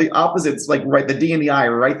the opposites, like right, the D and the I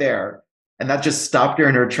are right there. And that just stopped her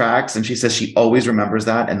in her tracks. And she says she always remembers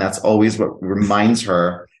that. And that's always what reminds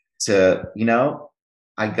her to,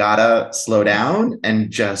 I gotta slow down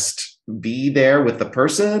and just be there with the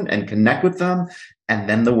person and connect with them. And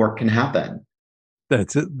then the work can happen.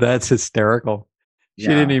 That's hysterical. She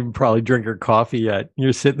didn't even probably drink her coffee yet.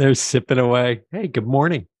 You're sitting there sipping away. Hey, good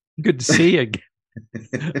morning. Good to see you.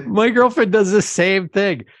 My girlfriend does the same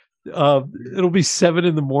thing. It'll be 7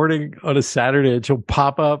 a.m. on a Saturday, and she'll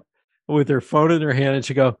pop up with her phone in her hand, and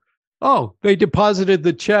she'll go, "Oh, they deposited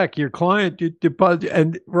the check. Your client deposit."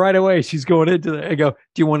 And right away, she's going into it. I go,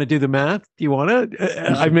 "Do you want to do the math? Do you want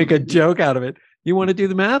to?" I make a joke out of it. You want to do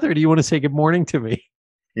the math, or do you want to say good morning to me?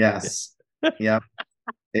 Yes. Yeah.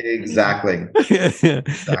 Exactly. And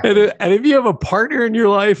if you have a partner in your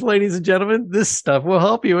life, ladies and gentlemen, this stuff will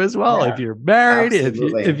help you as well. Yeah, if you're married,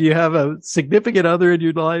 if you have a significant other in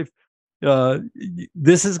your life,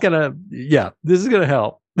 this is gonna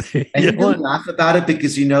help. And you can laugh about it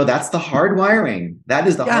because that's the hard wiring. That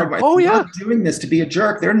is the hard wiring. They're not doing this to be a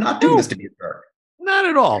jerk. They're not doing this to be a jerk. Not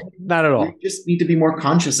at all. Not at We all. just need to be more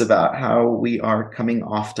conscious about how we are coming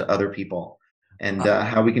off to other people and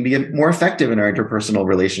how we can be more effective in our interpersonal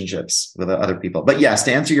relationships with other people. But yes,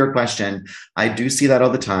 to answer your question, I do see that all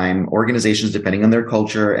the time. Organizations, depending on their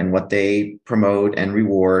culture and what they promote and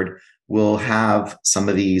reward, will have some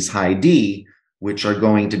of these high D, which are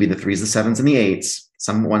going to be the 3s, the 7s, and the 8s,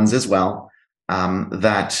 some 1s as well,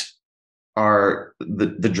 that are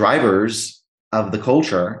the drivers of the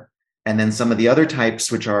culture. And then some of the other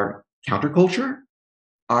types, which are counterculture,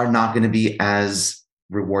 are not going to be as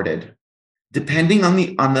rewarded, depending on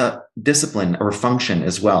the discipline or function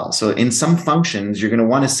as well. So in some functions, you're going to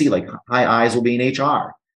want to see, like, high I's will be in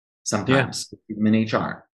HR sometimes, even in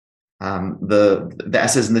HR. The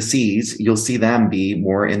S's and the C's, you'll see them be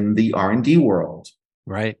more in the R&D world,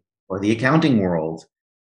 Right. or the accounting world,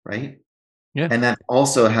 right? Yeah. And that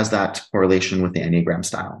also has that correlation with the Enneagram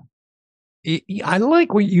style. I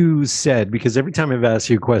like what you said, because every time I've asked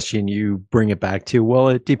you a question, you bring it back to, well,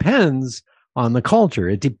 it depends on the culture.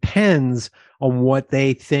 It depends on what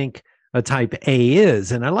they think a type A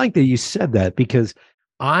is. And I like that you said that, because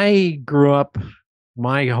I grew up,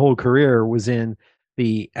 my whole career was in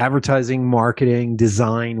the advertising, marketing,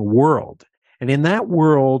 design world. And in that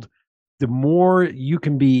world, the more you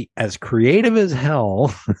can be as creative as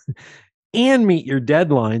hell and meet your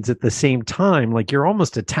deadlines at the same time, like you're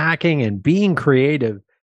almost attacking and being creative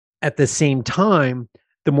at the same time,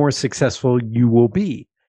 the more successful you will be.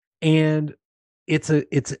 And it's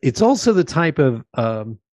also the type of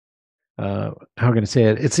how can I say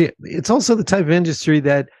it? It's also the type of industry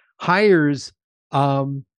that hires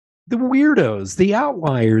the weirdos, the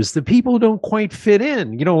outliers, the people who don't quite fit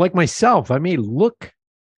in. You know, like myself, I may look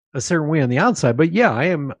a certain way on the outside, but yeah,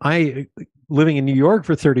 I living in New York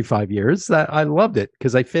for 35 years, that I loved it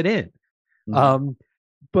because I fit in.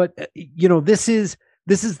 But you know, this is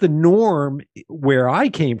the norm where I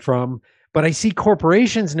came from. But I see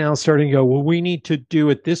corporations now starting to go, well, we need to do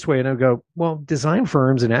it this way. And I go, well, design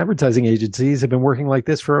firms and advertising agencies have been working like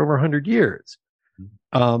this for over 100 years.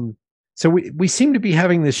 So we seem to be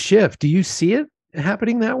having this shift. Do you see it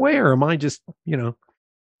happening that way? Or am I just, you know,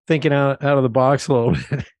 thinking out of the box a little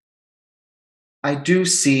bit? I do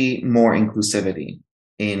see more inclusivity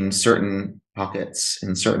in certain pockets,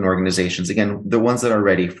 in certain organizations. Again, the ones that are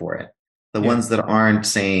ready for it, the ones that aren't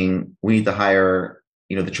saying we need to hire,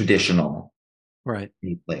 you know, the traditional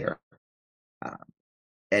player.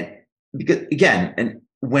 And because, again, and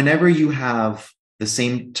whenever you have the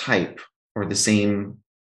same type or the same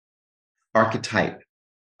archetype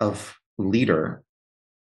of leader,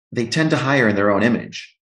 they tend to hire in their own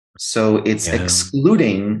image. So it's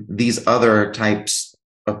excluding these other types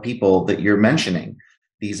of people that you're mentioning,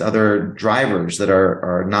 these other drivers that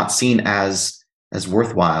are not seen as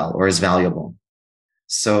worthwhile or as valuable.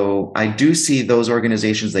 So I do see those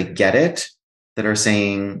organizations that get it, that are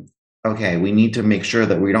saying, okay, we need to make sure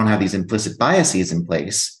that we don't have these implicit biases in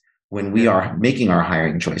place when we are making our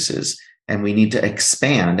hiring choices. And we need to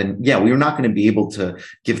expand. And yeah, we're not going to be able to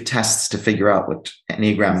give tests to figure out what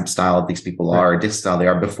Enneagram style these people are, DISC style they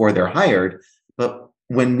are before they're hired. But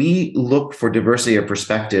when we look for diversity of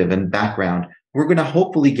perspective and background, we're going to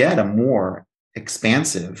hopefully get a more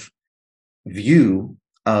expansive view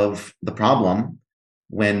of the problem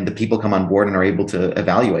when the people come on board and are able to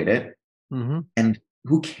evaluate it. And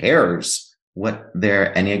who cares what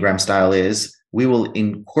their Enneagram style is? We will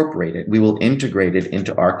incorporate it. We will integrate it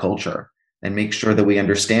into our culture and make sure that we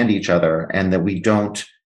understand each other and that we don't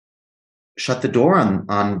shut the door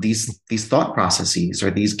on these thought processes or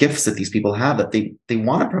these gifts that these people have that they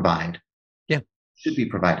want to provide. Yeah, should be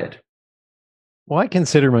provided. Well, I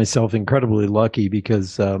consider myself incredibly lucky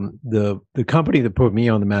because the company that put me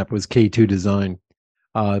on the map was K2 Design.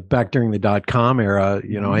 Back during the .com era,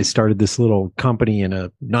 you know, I started this little company in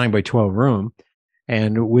a 9x12 room.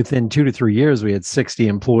 And within 2 to 3 years, we had 60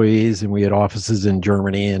 employees and we had offices in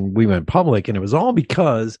Germany and we went public. And it was all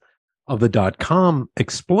because of the .com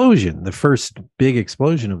explosion, the first big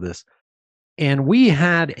explosion of this. And we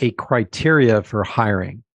had a criteria for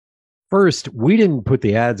hiring. First, we didn't put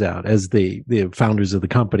the ads out as the founders of the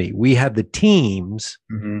company. We had the teams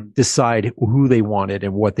decide who they wanted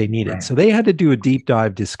and what they needed. So they had to do a deep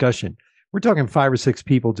dive discussion. We're talking 5 or 6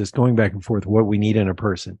 people just going back and forth what we need in a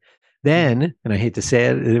person. Then, and I hate to say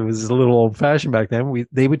it, it was a little old fashioned back then.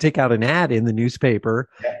 They would take out an ad in the newspaper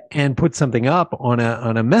and put something up on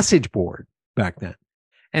a message board back then.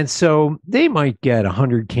 And so they might get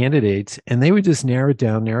 100 candidates and they would just narrow it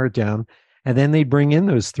down. And then they'd bring in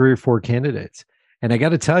those 3 or 4 candidates. And I got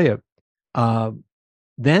to tell you,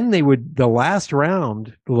 then they would, the last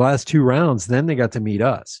 2 rounds, then they got to meet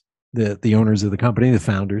us, the owners of the company, the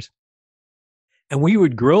founders. And we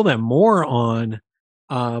would grill them more on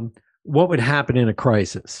what would happen in a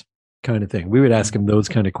crisis kind of thing. We would ask them those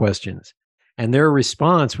kind of questions. And their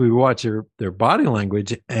response, we would watch their body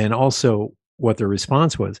language and also what their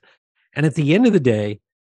response was. And at the end of the day,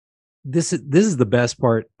 this is the best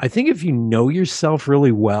part. I think if you know yourself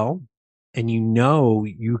really well and you know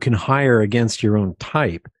you can hire against your own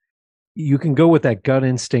type, you can go with that gut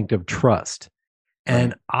instinct of trust.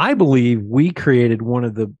 And I believe we created one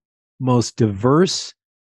of the most diverse,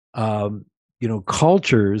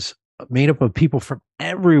 cultures made up of people from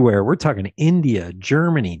everywhere. We're talking India,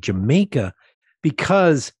 Germany, Jamaica,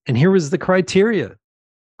 because, and here was the criteria,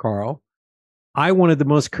 Karl, I wanted the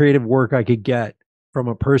most creative work I could get from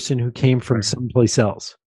a person who came from someplace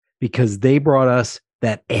else, because they brought us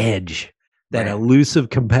that edge, that elusive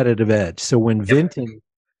competitive edge. So when Vinton,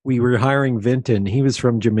 we were hiring Vinton, he was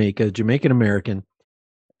from Jamaica, Jamaican American.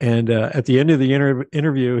 And at the end of the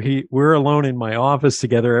interview, we're alone in my office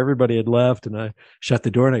together. Everybody had left, and I shut the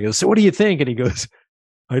door and I go, "So what do you think?" And he goes,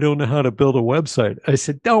 "I don't know how to build a website." I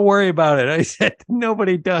said, "Don't worry about it." I said,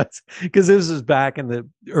 "Nobody does." Because this is back in the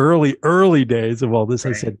early days of all this.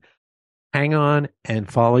 I said, "Hang on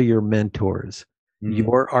and follow your mentors. Mm-hmm.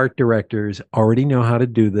 Your art directors already know how to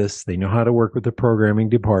do this. They know how to work with the programming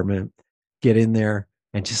department. Get in there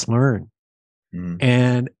and just learn." Mm-hmm.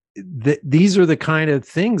 And these are the kind of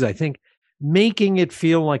things, I think, making it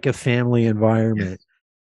feel like a family environment.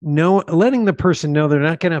 Yes. Letting the person know they're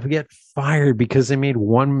not going to get fired because they made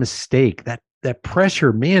one mistake. That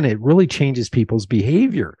pressure, man, it really changes people's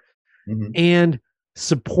behavior. Mm-hmm. And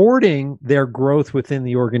supporting their growth within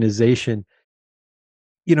the organization.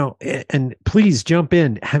 And please jump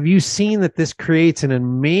in. Have you seen that this creates an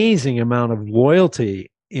amazing amount of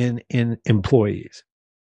loyalty in employees?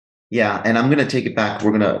 Yeah, and I'm going to take it back.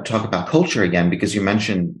 We're going to talk about culture again, because you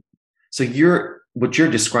mentioned, so what you're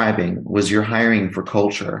describing was you're hiring for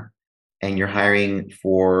culture, and you're hiring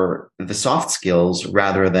for the soft skills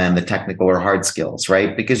rather than the technical or hard skills,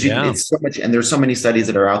 right? Because it's so much, and there's so many studies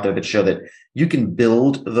that are out there that show that you can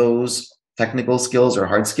build those technical skills or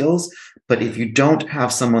hard skills, but if you don't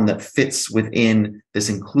have someone that fits within this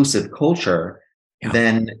inclusive culture,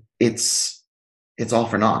 then it's all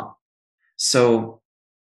for naught. So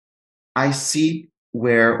I see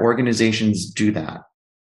where organizations do that,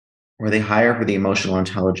 where they hire for the emotional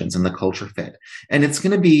intelligence and the culture fit. And it's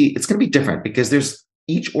going to be different, because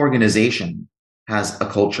each organization has a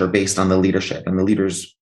culture based on the leadership, and the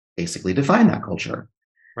leaders basically define that culture.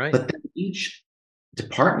 Right. But then each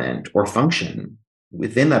department or function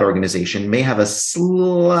within that organization may have a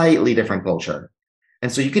slightly different culture.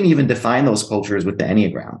 And so you can even define those cultures with the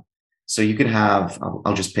Enneagram. So you could have,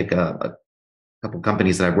 I'll just pick a couple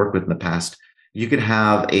companies that I've worked with in the past. You could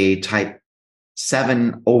have a type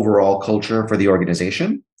 7 overall culture for the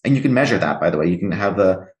organization. And you can measure that, by the way. You can have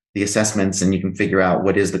the assessments, and you can figure out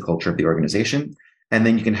what is the culture of the organization. And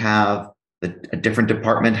then you can have a different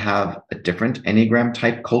department have a different Enneagram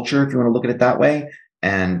type culture, if you want to look at it that way.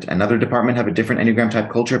 And another department have a different Enneagram type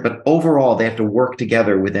culture. But overall, they have to work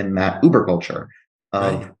together within that Uber culture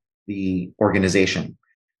of the organization,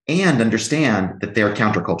 and understand that they're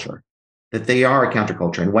counterculture. That they are a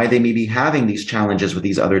counterculture, and why they may be having these challenges with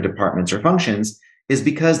these other departments or functions is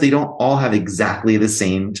because they don't all have exactly the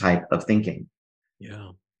same type of thinking.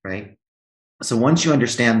 Yeah. Right. So once you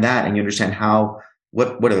understand that, and you understand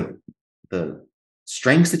what are the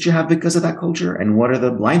strengths that you have because of that culture, and what are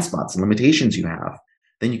the blind spots and limitations you have,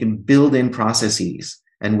 then you can build in processes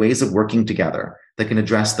and ways of working together that can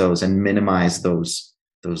address those and minimize those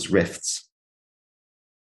rifts.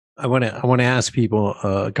 I want to ask people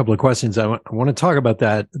a couple of questions. I want to talk about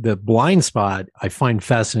that. The blind spot I find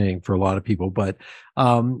fascinating for a lot of people, but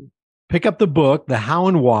pick up the book, The How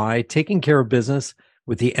and Why, Taking Care of Business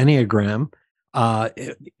with the Enneagram.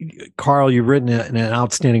 Karl, you've written an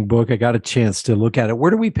outstanding book. I got a chance to look at it.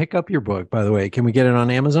 Where do we pick up your book, by the way? Can we get it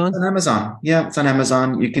on Amazon? It's on Amazon. Yeah, it's on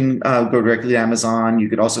Amazon. You can go directly to Amazon. You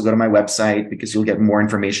could also go to my website, because you'll get more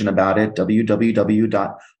information about it,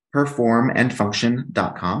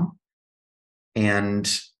 www.performandfunction.com. And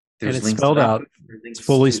there's it's links spelled out. It's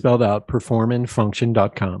fully spelled out,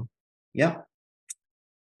 performandfunction.com. Yeah.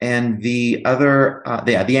 And the other,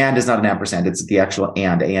 the and is not an ampersand. It's the actual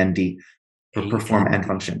and, for perform and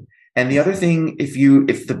function. And the other thing, if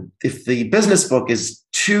the business book is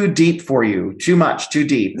too deep for you, too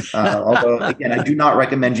deep, although again, I do not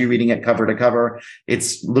recommend you reading it cover to cover.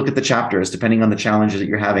 Look at the chapters, depending on the challenges that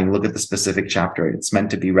you're having, look at the specific chapter. It's meant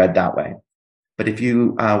to be read that way. But if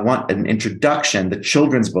you want an introduction, the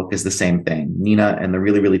children's book is the same thing. Nina and the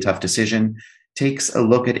Really, Really Tough Decision takes a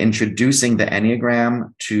look at introducing the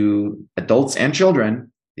Enneagram to adults and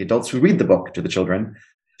children the adults who read the book to the children,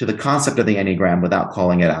 to the concept of the Enneagram without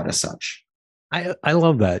calling it out as such. I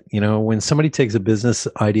love that. When somebody takes a business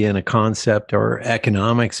idea and a concept or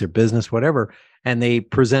economics or business, whatever, and they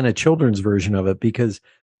present a children's version of it, because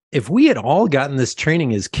if we had all gotten this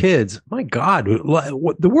training as kids, my God,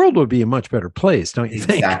 the world would be a much better place, don't you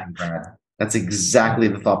think? Exactly, Brad. That's exactly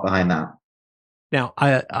the thought behind that. Now,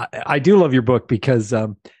 I do love your book because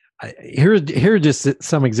here are just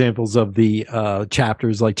some examples of the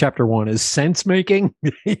chapters. Like chapter 1 is sense making.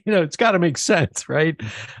 It's got to make sense, right?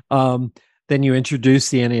 Then you introduce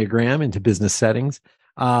the Enneagram into business settings,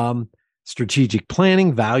 strategic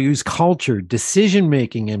planning, values, culture, decision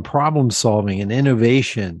making, and problem solving and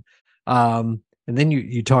innovation. And then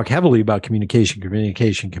you talk heavily about communication,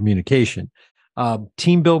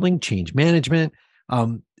 team building, change management,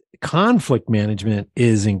 conflict management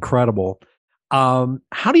is incredible.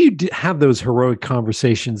 How do you have those heroic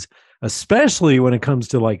conversations, especially when it comes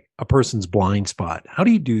to like a person's blind spot? How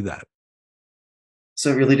do you do that? So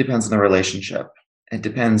it really depends on the relationship. It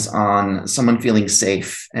depends on someone feeling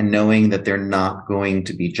safe and knowing that they're not going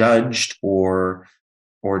to be judged or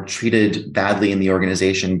treated badly in the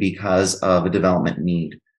organization because of a development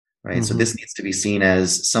need, right? Mm-hmm. So this needs to be seen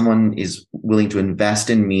as someone is willing to invest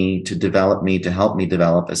in me, to develop me, to help me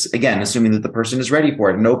develop, again, assuming that the person is ready for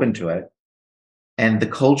it and open to it. And the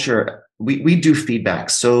culture, we do feedback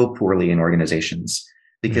so poorly in organizations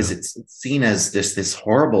because it's seen as this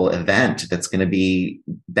horrible event that's going to be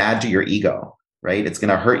bad to your ego, right? It's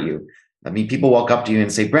going to hurt you. I mean, people walk up to you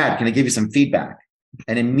and say, Brad, can I give you some feedback?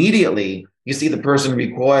 And immediately you see the person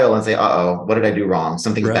recoil and say, uh-oh, what did I do wrong?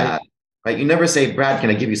 Something's bad, right? You never say, Brad,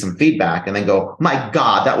 can I give you some feedback? And then go, my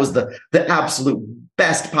God, that was the absolute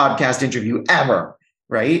best podcast interview ever,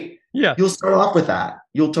 right? Yeah. You'll start off with that.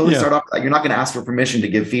 You'll totally start off with that. You're not going to ask for permission to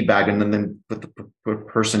give feedback and then put the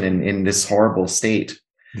person in this horrible state.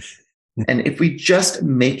 And if we just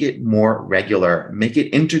make it more regular, make it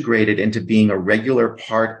integrated into being a regular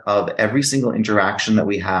part of every single interaction that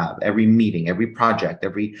we have, every meeting, every project,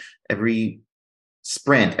 every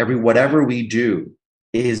sprint, every whatever we do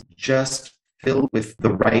is just filled with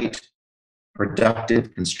the right,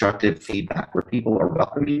 productive, constructive feedback where people are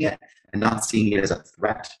welcoming it and not seeing it as a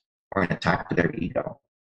threat or an attack to their ego.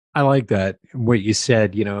 I like that. What you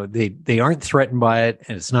said, they aren't threatened by it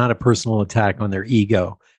and it's not a personal attack on their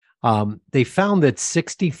ego. They found that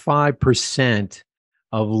 65%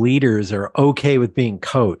 of leaders are okay with being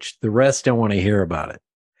coached. The rest don't want to hear about it.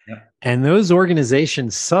 Yeah. And those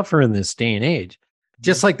organizations suffer in this day and age.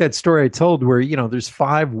 Just like that story I told where, there's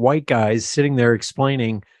 5 white guys sitting there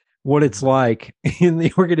explaining what it's like in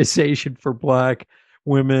the organization for Black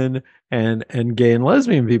women and gay and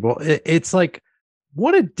lesbian people. It's like,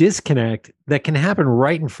 what a disconnect that can happen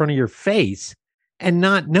right in front of your face and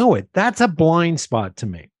not know it. That's a blind spot to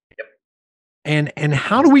me. Yep. And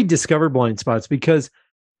how do we discover blind spots? Because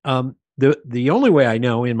the only way I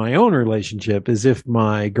know in my own relationship is if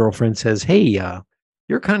my girlfriend says, hey,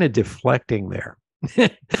 you're kind of deflecting there.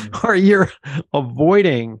 Or you're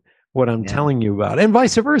avoiding what I'm telling you about. And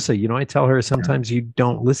vice versa. I tell her sometimes you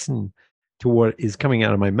don't listen to what is coming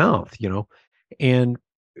out of my mouth, and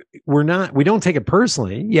we don't take it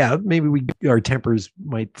personally. Yeah, maybe our tempers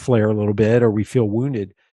might flare a little bit or we feel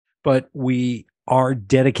wounded, but we are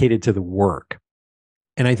dedicated to the work.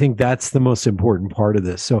 And I think that's the most important part of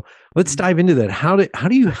this. So let's dive into that. How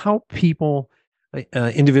do you help people,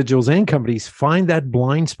 individuals and companies, find that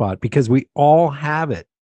blind spot? Because we all have it.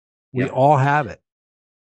 We all have it.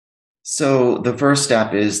 So the first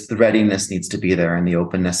step is the readiness needs to be there and the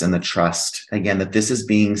openness and the trust. Again, that this is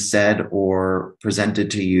being said or presented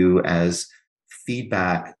to you as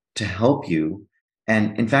feedback to help you.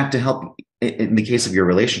 And in fact, to help in the case of your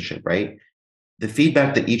relationship, right? The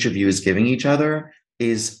feedback that each of you is giving each other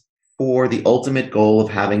is for the ultimate goal of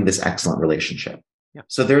having this excellent relationship. Yeah.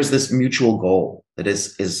 So there's this mutual goal that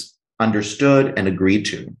is understood and agreed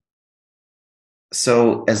to.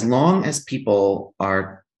 So as long as people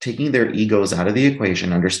are taking their egos out of the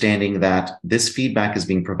equation, understanding that this feedback is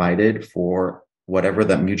being provided for whatever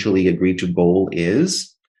that mutually agreed to goal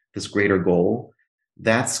is, this greater goal,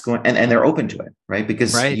 that's going, and they're open to it, right?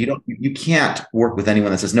 Because you can't work with anyone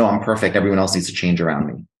that says, no, I'm perfect, everyone else needs to change around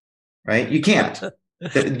me, right? You can't.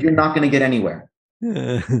 You're not going to get anywhere.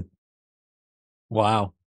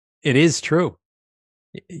 Wow. It is true.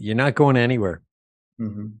 You're not going anywhere.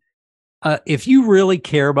 Mm-hmm. If you really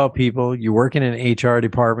care about people, you work in an HR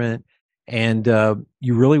department, and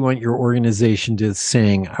you really want your organization to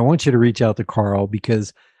sing, I want you to reach out to Karl,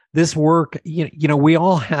 because this work, we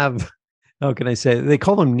all have, how can I say, they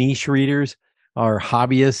call them niche readers or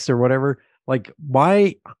hobbyists or whatever. Like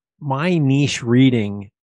my niche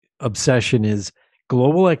reading obsession is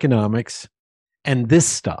global economics and this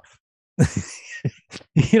stuff,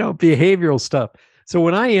 behavioral stuff. So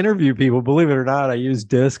when I interview people, believe it or not, I use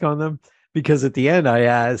DISC on them because at the end I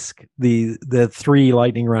ask the 3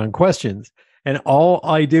 lightning round questions, and all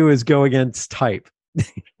I do is go against type.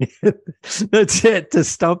 That's it, to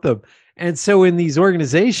stump them. And so in these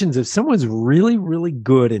organizations, if someone's really, really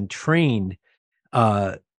good and trained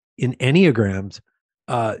in Enneagrams,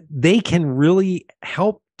 they can really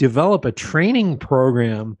help develop a training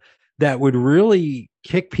program that would really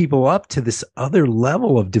kick people up to this other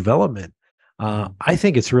level of development. I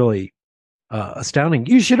think it's really astounding.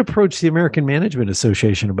 You should approach the American Management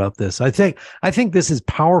Association about this. I think this is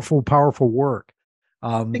powerful, powerful work.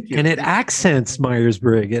 And it accents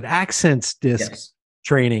Myers-Briggs. It accents DISC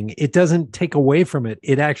training. It doesn't take away from it.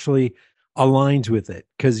 It actually aligns with it,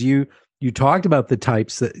 because you talked about the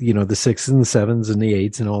types that, the 6s and the 7s and the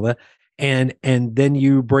 8s and all that. And then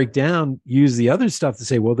you break down, use the other stuff to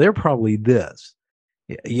say, well, they're probably this,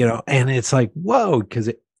 and it's like, whoa, because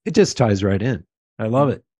it just ties right in. I love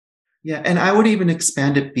it. Yeah. And I would even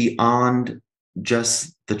expand it beyond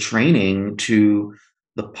just the training to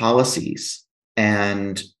the policies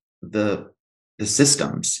and the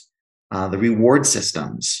systems, the reward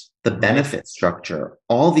systems, the benefit structure.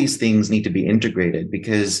 All these things need to be integrated,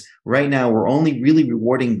 because right now we're only really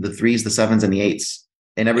rewarding the 3s, the 7s, and the 8s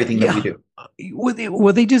in everything that we do.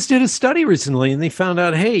 Well, they just did a study recently, and they found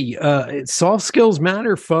out, hey, soft skills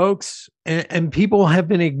matter, folks, and people have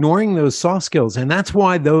been ignoring those soft skills, and that's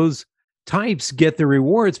why those types get the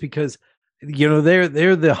rewards, because they're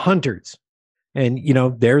the hunters, and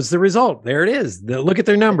there's the result. There it is. Look at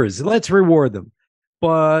their numbers. Let's reward them.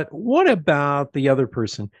 But what about the other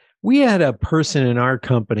person? We had a person in our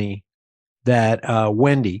company that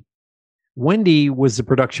Wendy was the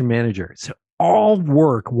production manager. So all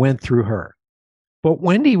work went through her. But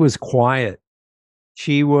Wendy was quiet.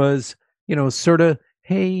 She was, sort of,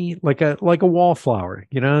 hey, like a wallflower.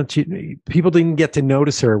 People didn't get to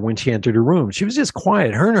notice her when she entered a room. She was just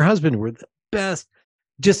quiet. Her and her husband were the best,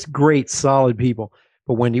 just great, solid people.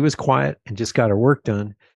 But Wendy was quiet and just got her work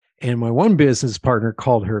done. And my one business partner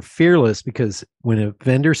called her fearless, because when a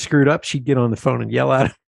vendor screwed up, she'd get on the phone and yell at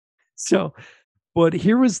him. So, but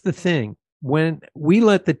here was the thing. When we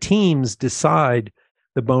let the teams decide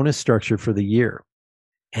the bonus structure for the year,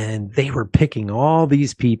 and they were picking all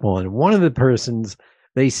these people, and one of the persons,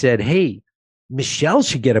 they said, hey, Michelle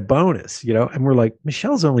should get a bonus, and we're like,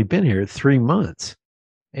 Michelle's only been here 3 months.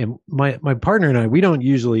 And my partner and I, we don't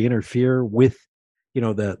usually interfere with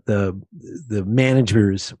the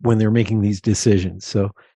managers when they're making these decisions. So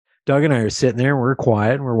Doug and I are sitting there and we're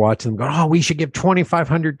quiet and we're watching them go, oh, we should give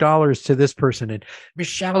 $2,500 to this person, and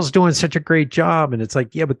Michelle's doing such a great job. And it's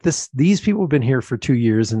like, yeah, but these people have been here for 2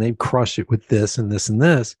 years and they've crushed it with this and this and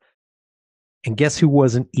this. And guess who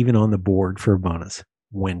wasn't even on the board for a bonus?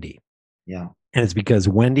 Wendy. Yeah. And it's because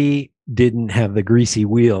Wendy didn't have the greasy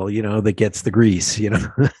wheel, that gets the grease,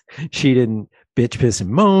 She didn't bitch, piss, and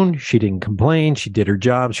moan. She didn't complain. She did her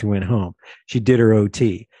job. She went home. She did her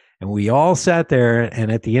OT. And we all sat there.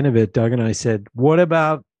 And at the end of it, Doug and I said, what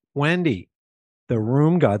about Wendy? The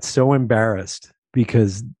room got so embarrassed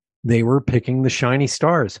because they were picking the shiny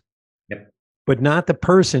stars. Yep. But not the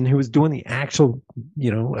person who was doing the actual,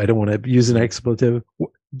 I don't want to use an expletive,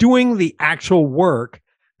 doing the actual work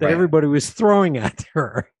that everybody was throwing at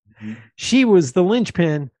her. Mm-hmm. She was the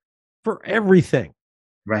linchpin for everything.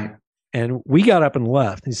 Right. And we got up and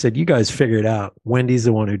left. He said, you guys figure it out. Wendy's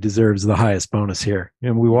the one who deserves the highest bonus here.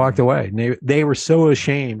 And we walked away. And they were so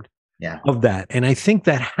ashamed of that. And I think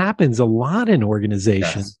that happens a lot in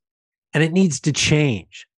organizations, and it needs to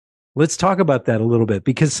change. Let's talk about that a little bit,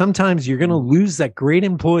 because sometimes you're going to lose that great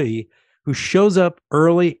employee who shows up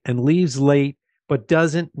early and leaves late, but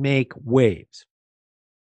doesn't make waves.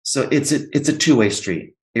 So it's a two-way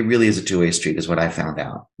street. It really is a two-way street, is what I found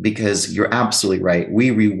out, because you're absolutely right.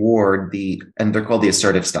 We reward and they're called the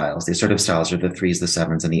assertive styles. The assertive styles are the 3s, the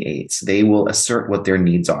 7s, and the 8s. They will assert what their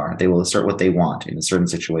needs are. They will assert what they want in a certain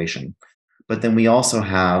situation. But then we also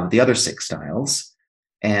have the other 6 styles,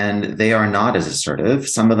 and they are not as assertive.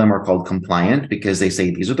 Some of them are called compliant, because they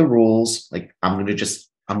say, these are the rules. Like, I'm going to just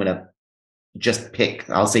pick.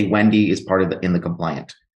 I'll say Wendy is part of in the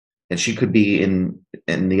compliant. And she could be in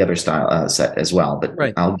the other style set as well, but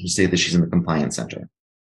I'll just say that she's in the compliance center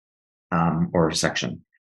or section,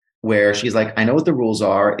 where she's like, I know what the rules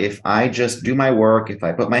are. If I just do my work, if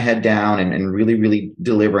I put my head down and really, really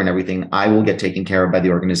deliver and everything, I will get taken care of by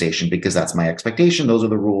the organization, because that's my expectation. Those are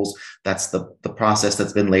the rules. That's the process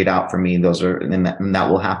that's been laid out for me. And that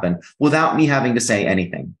will happen without me having to say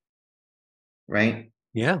anything. Right?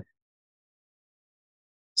 Yeah.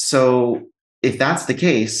 So if that's the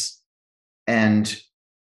case, and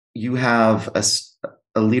you have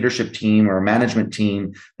a leadership team or a management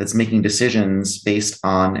team that's making decisions based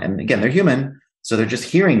on, and again, they're human, so they're just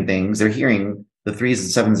hearing things. They're hearing the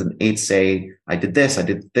 3s and 7s and 8s say, I did this, I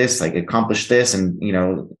accomplished this, and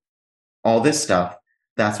all this stuff.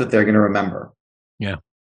 That's what they're going to remember. Yeah.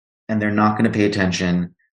 And they're not going to pay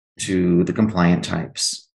attention to the compliant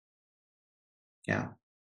types. Yeah.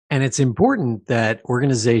 And it's important that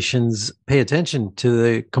organizations pay attention to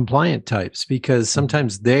the compliant types, because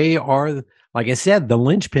sometimes they are, like I said, the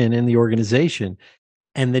linchpin in the organization.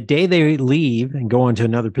 And the day they leave and go on to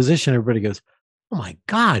another position, everybody goes, oh my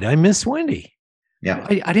God, I miss Wendy. Yeah.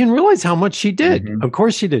 I didn't realize how much she did. Mm-hmm. Of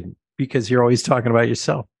course you didn't, because you're always talking about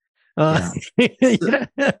yourself. So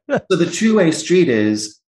the two-way street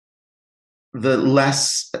is the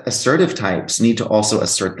less assertive types need to also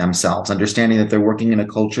assert themselves, understanding that they're working in a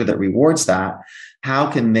culture that rewards that.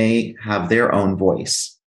 How can they have their own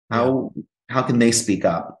voice? How can they speak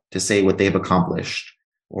up to say what they've accomplished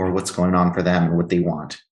or what's going on for them or what they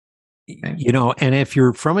want? Okay. And if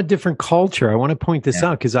you're from a different culture, I want to point this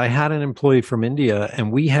out, because I had an employee from India,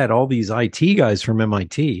 and we had all these IT guys from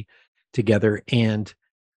MIT together, and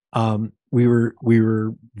we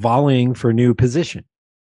were volleying for a new position.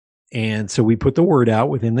 And so we put the word out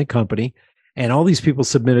within the company, and all these people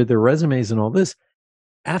submitted their resumes and all this.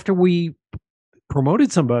 After we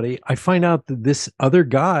promoted somebody, I find out that this other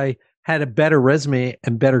guy had a better resume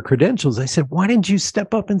and better credentials. I said, why didn't you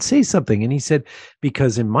step up and say something? And he said,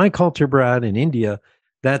 because in my culture, Brad, in India,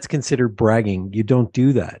 that's considered bragging. You don't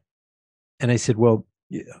do that. And I said, well,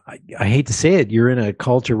 I hate to say it, you're in a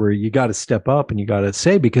culture where you got to step up and you got to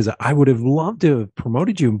say, because I would have loved to have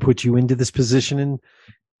promoted you and put you into this position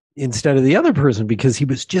instead of the other person, because he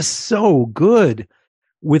was just so good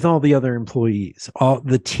with all the other employees, all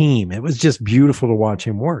the team. It was just beautiful to watch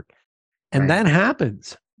him work. And that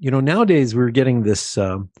happens. Nowadays we're getting this,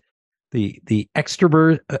 the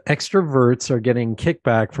extroverts are getting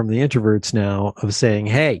kickback from the introverts now of saying,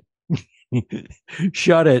 hey,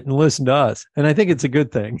 shut it and listen to us. And I think it's a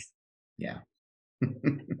good thing. Yeah.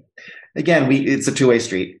 Again, it's a two-way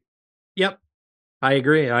street. Yep. I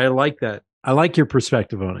agree. I like that. I like your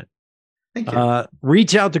perspective on it. Thank you.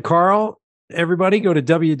 Reach out to Karl. Everybody go to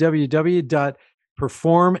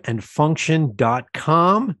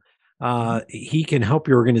www.performandfunction.com. He can help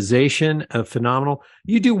your organization. Phenomenal.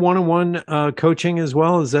 You do one-on-one coaching as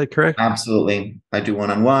well. Is that correct? Absolutely. I do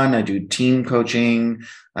one-on-one. I do team coaching.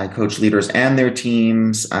 I coach leaders and their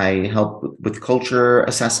teams. I help with culture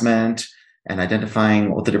assessment and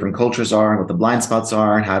identifying what the different cultures are and what the blind spots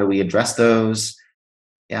are and how do we address those.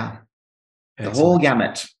 Yeah. Excellent. The whole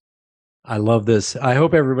gamut. I love this. I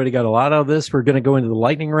hope everybody got a lot out of this. We're going to go into the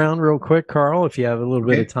lightning round real quick, Karl, if you have a little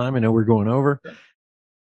bit of time. I know we're going over.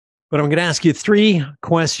 But I'm going to ask you 3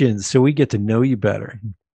 questions so we get to know you better.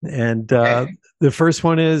 And the first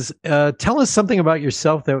one is, tell us something about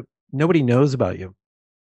yourself that nobody knows about you.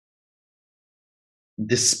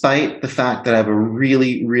 Despite the fact that I have a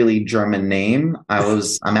really, really German name,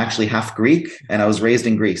 I'm actually half Greek, and I was raised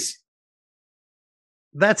in Greece.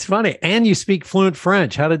 That's funny. And you speak fluent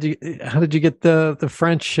French. How did you get the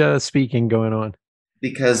French speaking going on?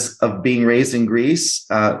 Because of being raised in Greece,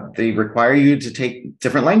 they require you to take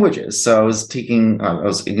different languages. So I was in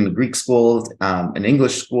a Greek school, an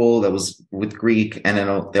English school that was with Greek, and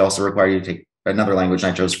then they also require you to take another language.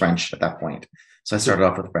 And I chose French at that point. So I started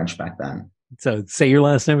off with French back then. So say your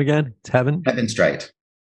last name again. It's Hebenstreit.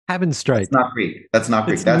 Hebenstreit. That's not Greek. That's not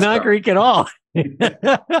Greek at all.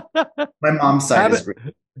 My mom's side is Greek.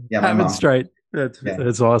 Yeah, my Hebenstreit.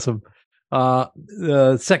 That's awesome.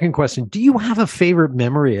 The second question, do you have a favorite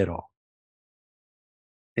memory at all?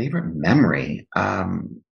 Favorite memory? I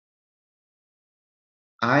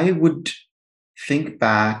would think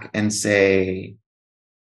back and say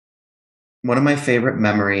one of my favorite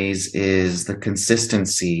memories is the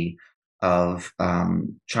consistency of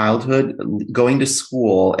childhood, going to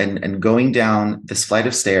school and going down this flight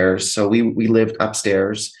of stairs. So we lived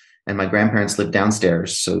upstairs and my grandparents lived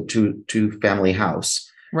downstairs. So two family house.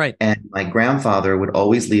 Right. And my grandfather would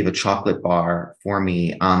always leave a chocolate bar for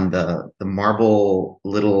me on the marble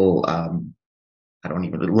little,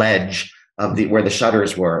 ledge of where the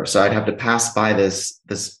shutters were. So I'd have to pass by this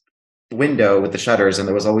window with the shutters, and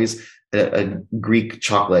there was always a Greek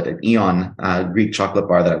chocolate, an Eon Greek chocolate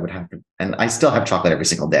bar that I would have to, and I still have chocolate every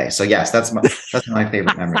single day. So yes, that's my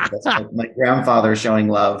favorite memory. That's my grandfather showing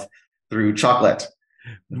love through chocolate.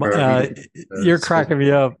 You're cracking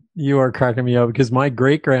me up. You are cracking me up because my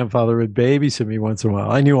great grandfather would babysit me once in a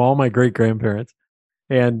while. I knew all my great grandparents,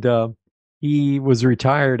 and he was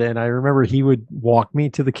retired, and I remember he would walk me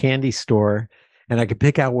to the candy store, and I could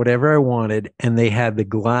pick out whatever I wanted, and they had the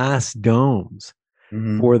glass domes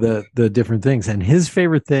for the different things. And his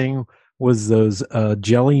favorite thing was those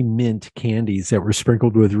jelly mint candies that were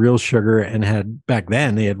sprinkled with real sugar and had, back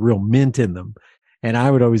then, they had real mint in them. And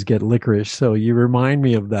I would always get licorice. So you remind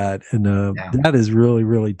me of that. And that is really,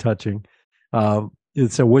 really touching. So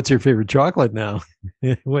what's your favorite chocolate now?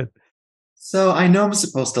 What? So I know I'm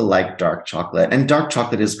supposed to like dark chocolate, and dark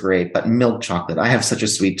chocolate is great, but milk chocolate, I have such a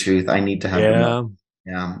sweet tooth. I need to have the milk.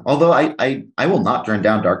 Yeah. Although I will not turn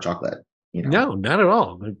down dark chocolate. No, not at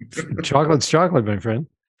all. Chocolate's chocolate, my friend.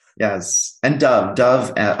 Yes. And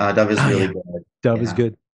Dove is really good. Dove is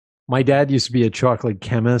good. My dad used to be a chocolate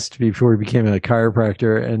chemist before he became a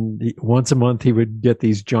chiropractor. And once a month, he would get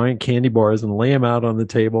these giant candy bars and lay them out on the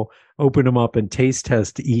table, open them up and taste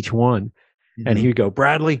test each one. And he would go,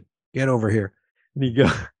 Bradley, get over here. And he'd go,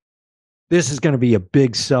 this is going to be a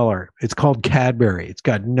big seller. It's called Cadbury. It's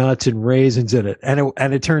got nuts and raisins in it. And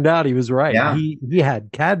it turned out he was right. Yeah. He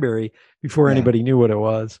had Cadbury before anybody knew what it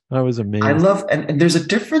was. I was amazed. I love, and there's a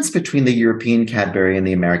difference between the European Cadbury and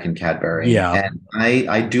the American Cadbury. Yeah. And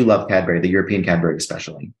I do love Cadbury, the European Cadbury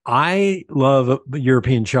especially. I love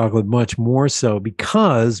European chocolate much more so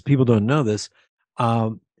because people don't know this.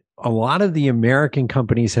 A lot of the American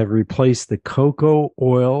companies have replaced the cocoa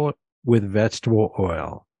oil with vegetable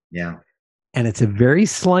oil. Yeah. And it's a very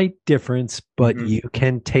slight difference, but you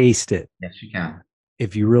can taste it. Yes, you can.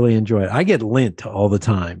 If you really enjoy it. I get Lindt all the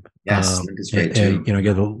time. Yes, Lindt is great too. I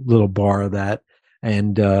get a little bar of that.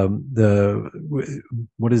 And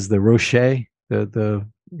what is the Rocher? The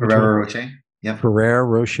Ferrero Rocher? Yeah. Ferrero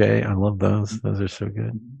Rocher. I love those. Those are so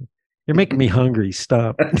good. You're making me hungry.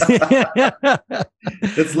 Stop.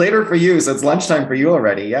 It's later for you, so it's lunchtime for you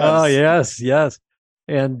already. Yes. Oh, yes.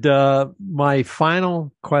 And my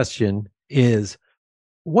final question is,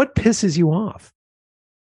 what pisses you off?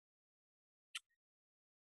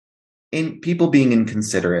 In people being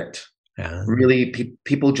inconsiderate. Really,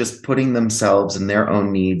 people just putting themselves and their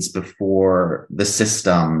own needs before the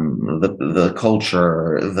system, the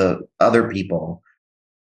culture, the other people.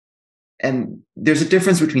 And there's a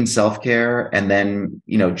difference between self-care and then,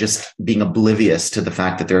 just being oblivious to the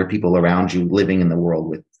fact that there are people around you living in the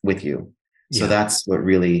world with you. So that's what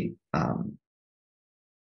really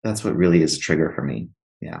is a trigger for me.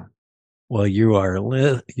 Yeah. Well, you are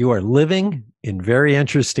living in very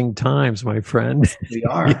interesting times, my friend. We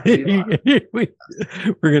are. We're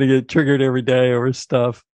going to get triggered every day over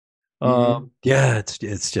stuff.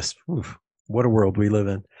 It's just what a world we live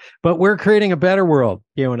in. But we're creating a better world,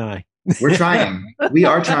 you and I. We're trying. We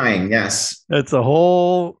are trying. Yes. That's the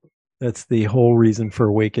whole reason for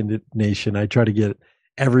Awakened Nation. I try to get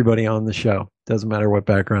everybody on the show. Doesn't matter what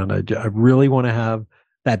background. I really want to have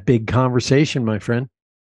that big conversation, my friend.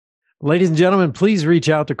 Ladies and gentlemen, please reach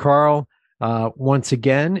out to Karl. Once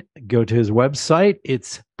again, go to his website.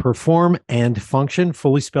 It's Perform and Function,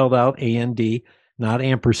 fully spelled out, A-N-D, not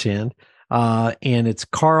ampersand. And it's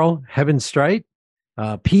Karl Hebenstreit,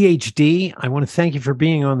 PhD. I want to thank you for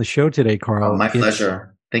being on the show today, Karl. Oh, my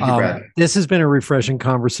pleasure. Thank you, Brad. This has been a refreshing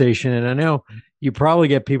conversation. And I know you probably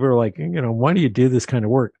get people who are like, why do you do this kind of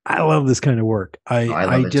work? I love this kind of work.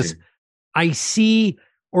 I see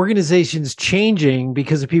organizations changing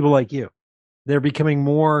because of people like you. They're becoming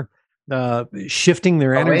more shifting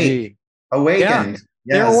their energy. Awakened.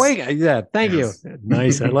 Yeah, they're awakened. Yeah, thank you.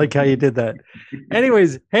 Nice. I like how you did that.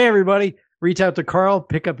 Anyways, hey, everybody, reach out to Karl,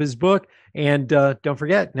 pick up his book. And don't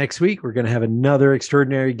forget, next week, we're going to have another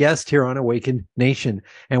extraordinary guest here on Awakened Nation.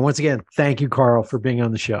 And once again, thank you, Karl, for being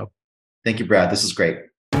on the show. Thank you, Brad. This is great.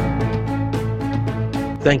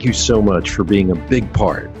 Thank you so much for being a big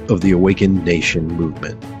part of the Awakened Nation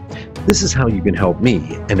movement. This is how you can help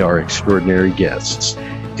me and our extraordinary guests.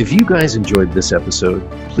 If you guys enjoyed this episode,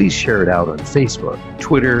 please share it out on Facebook,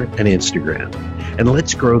 Twitter, and Instagram. And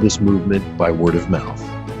let's grow this movement by word of mouth.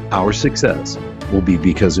 Our success will be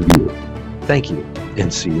because of you. Thank you,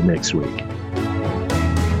 and see you next week.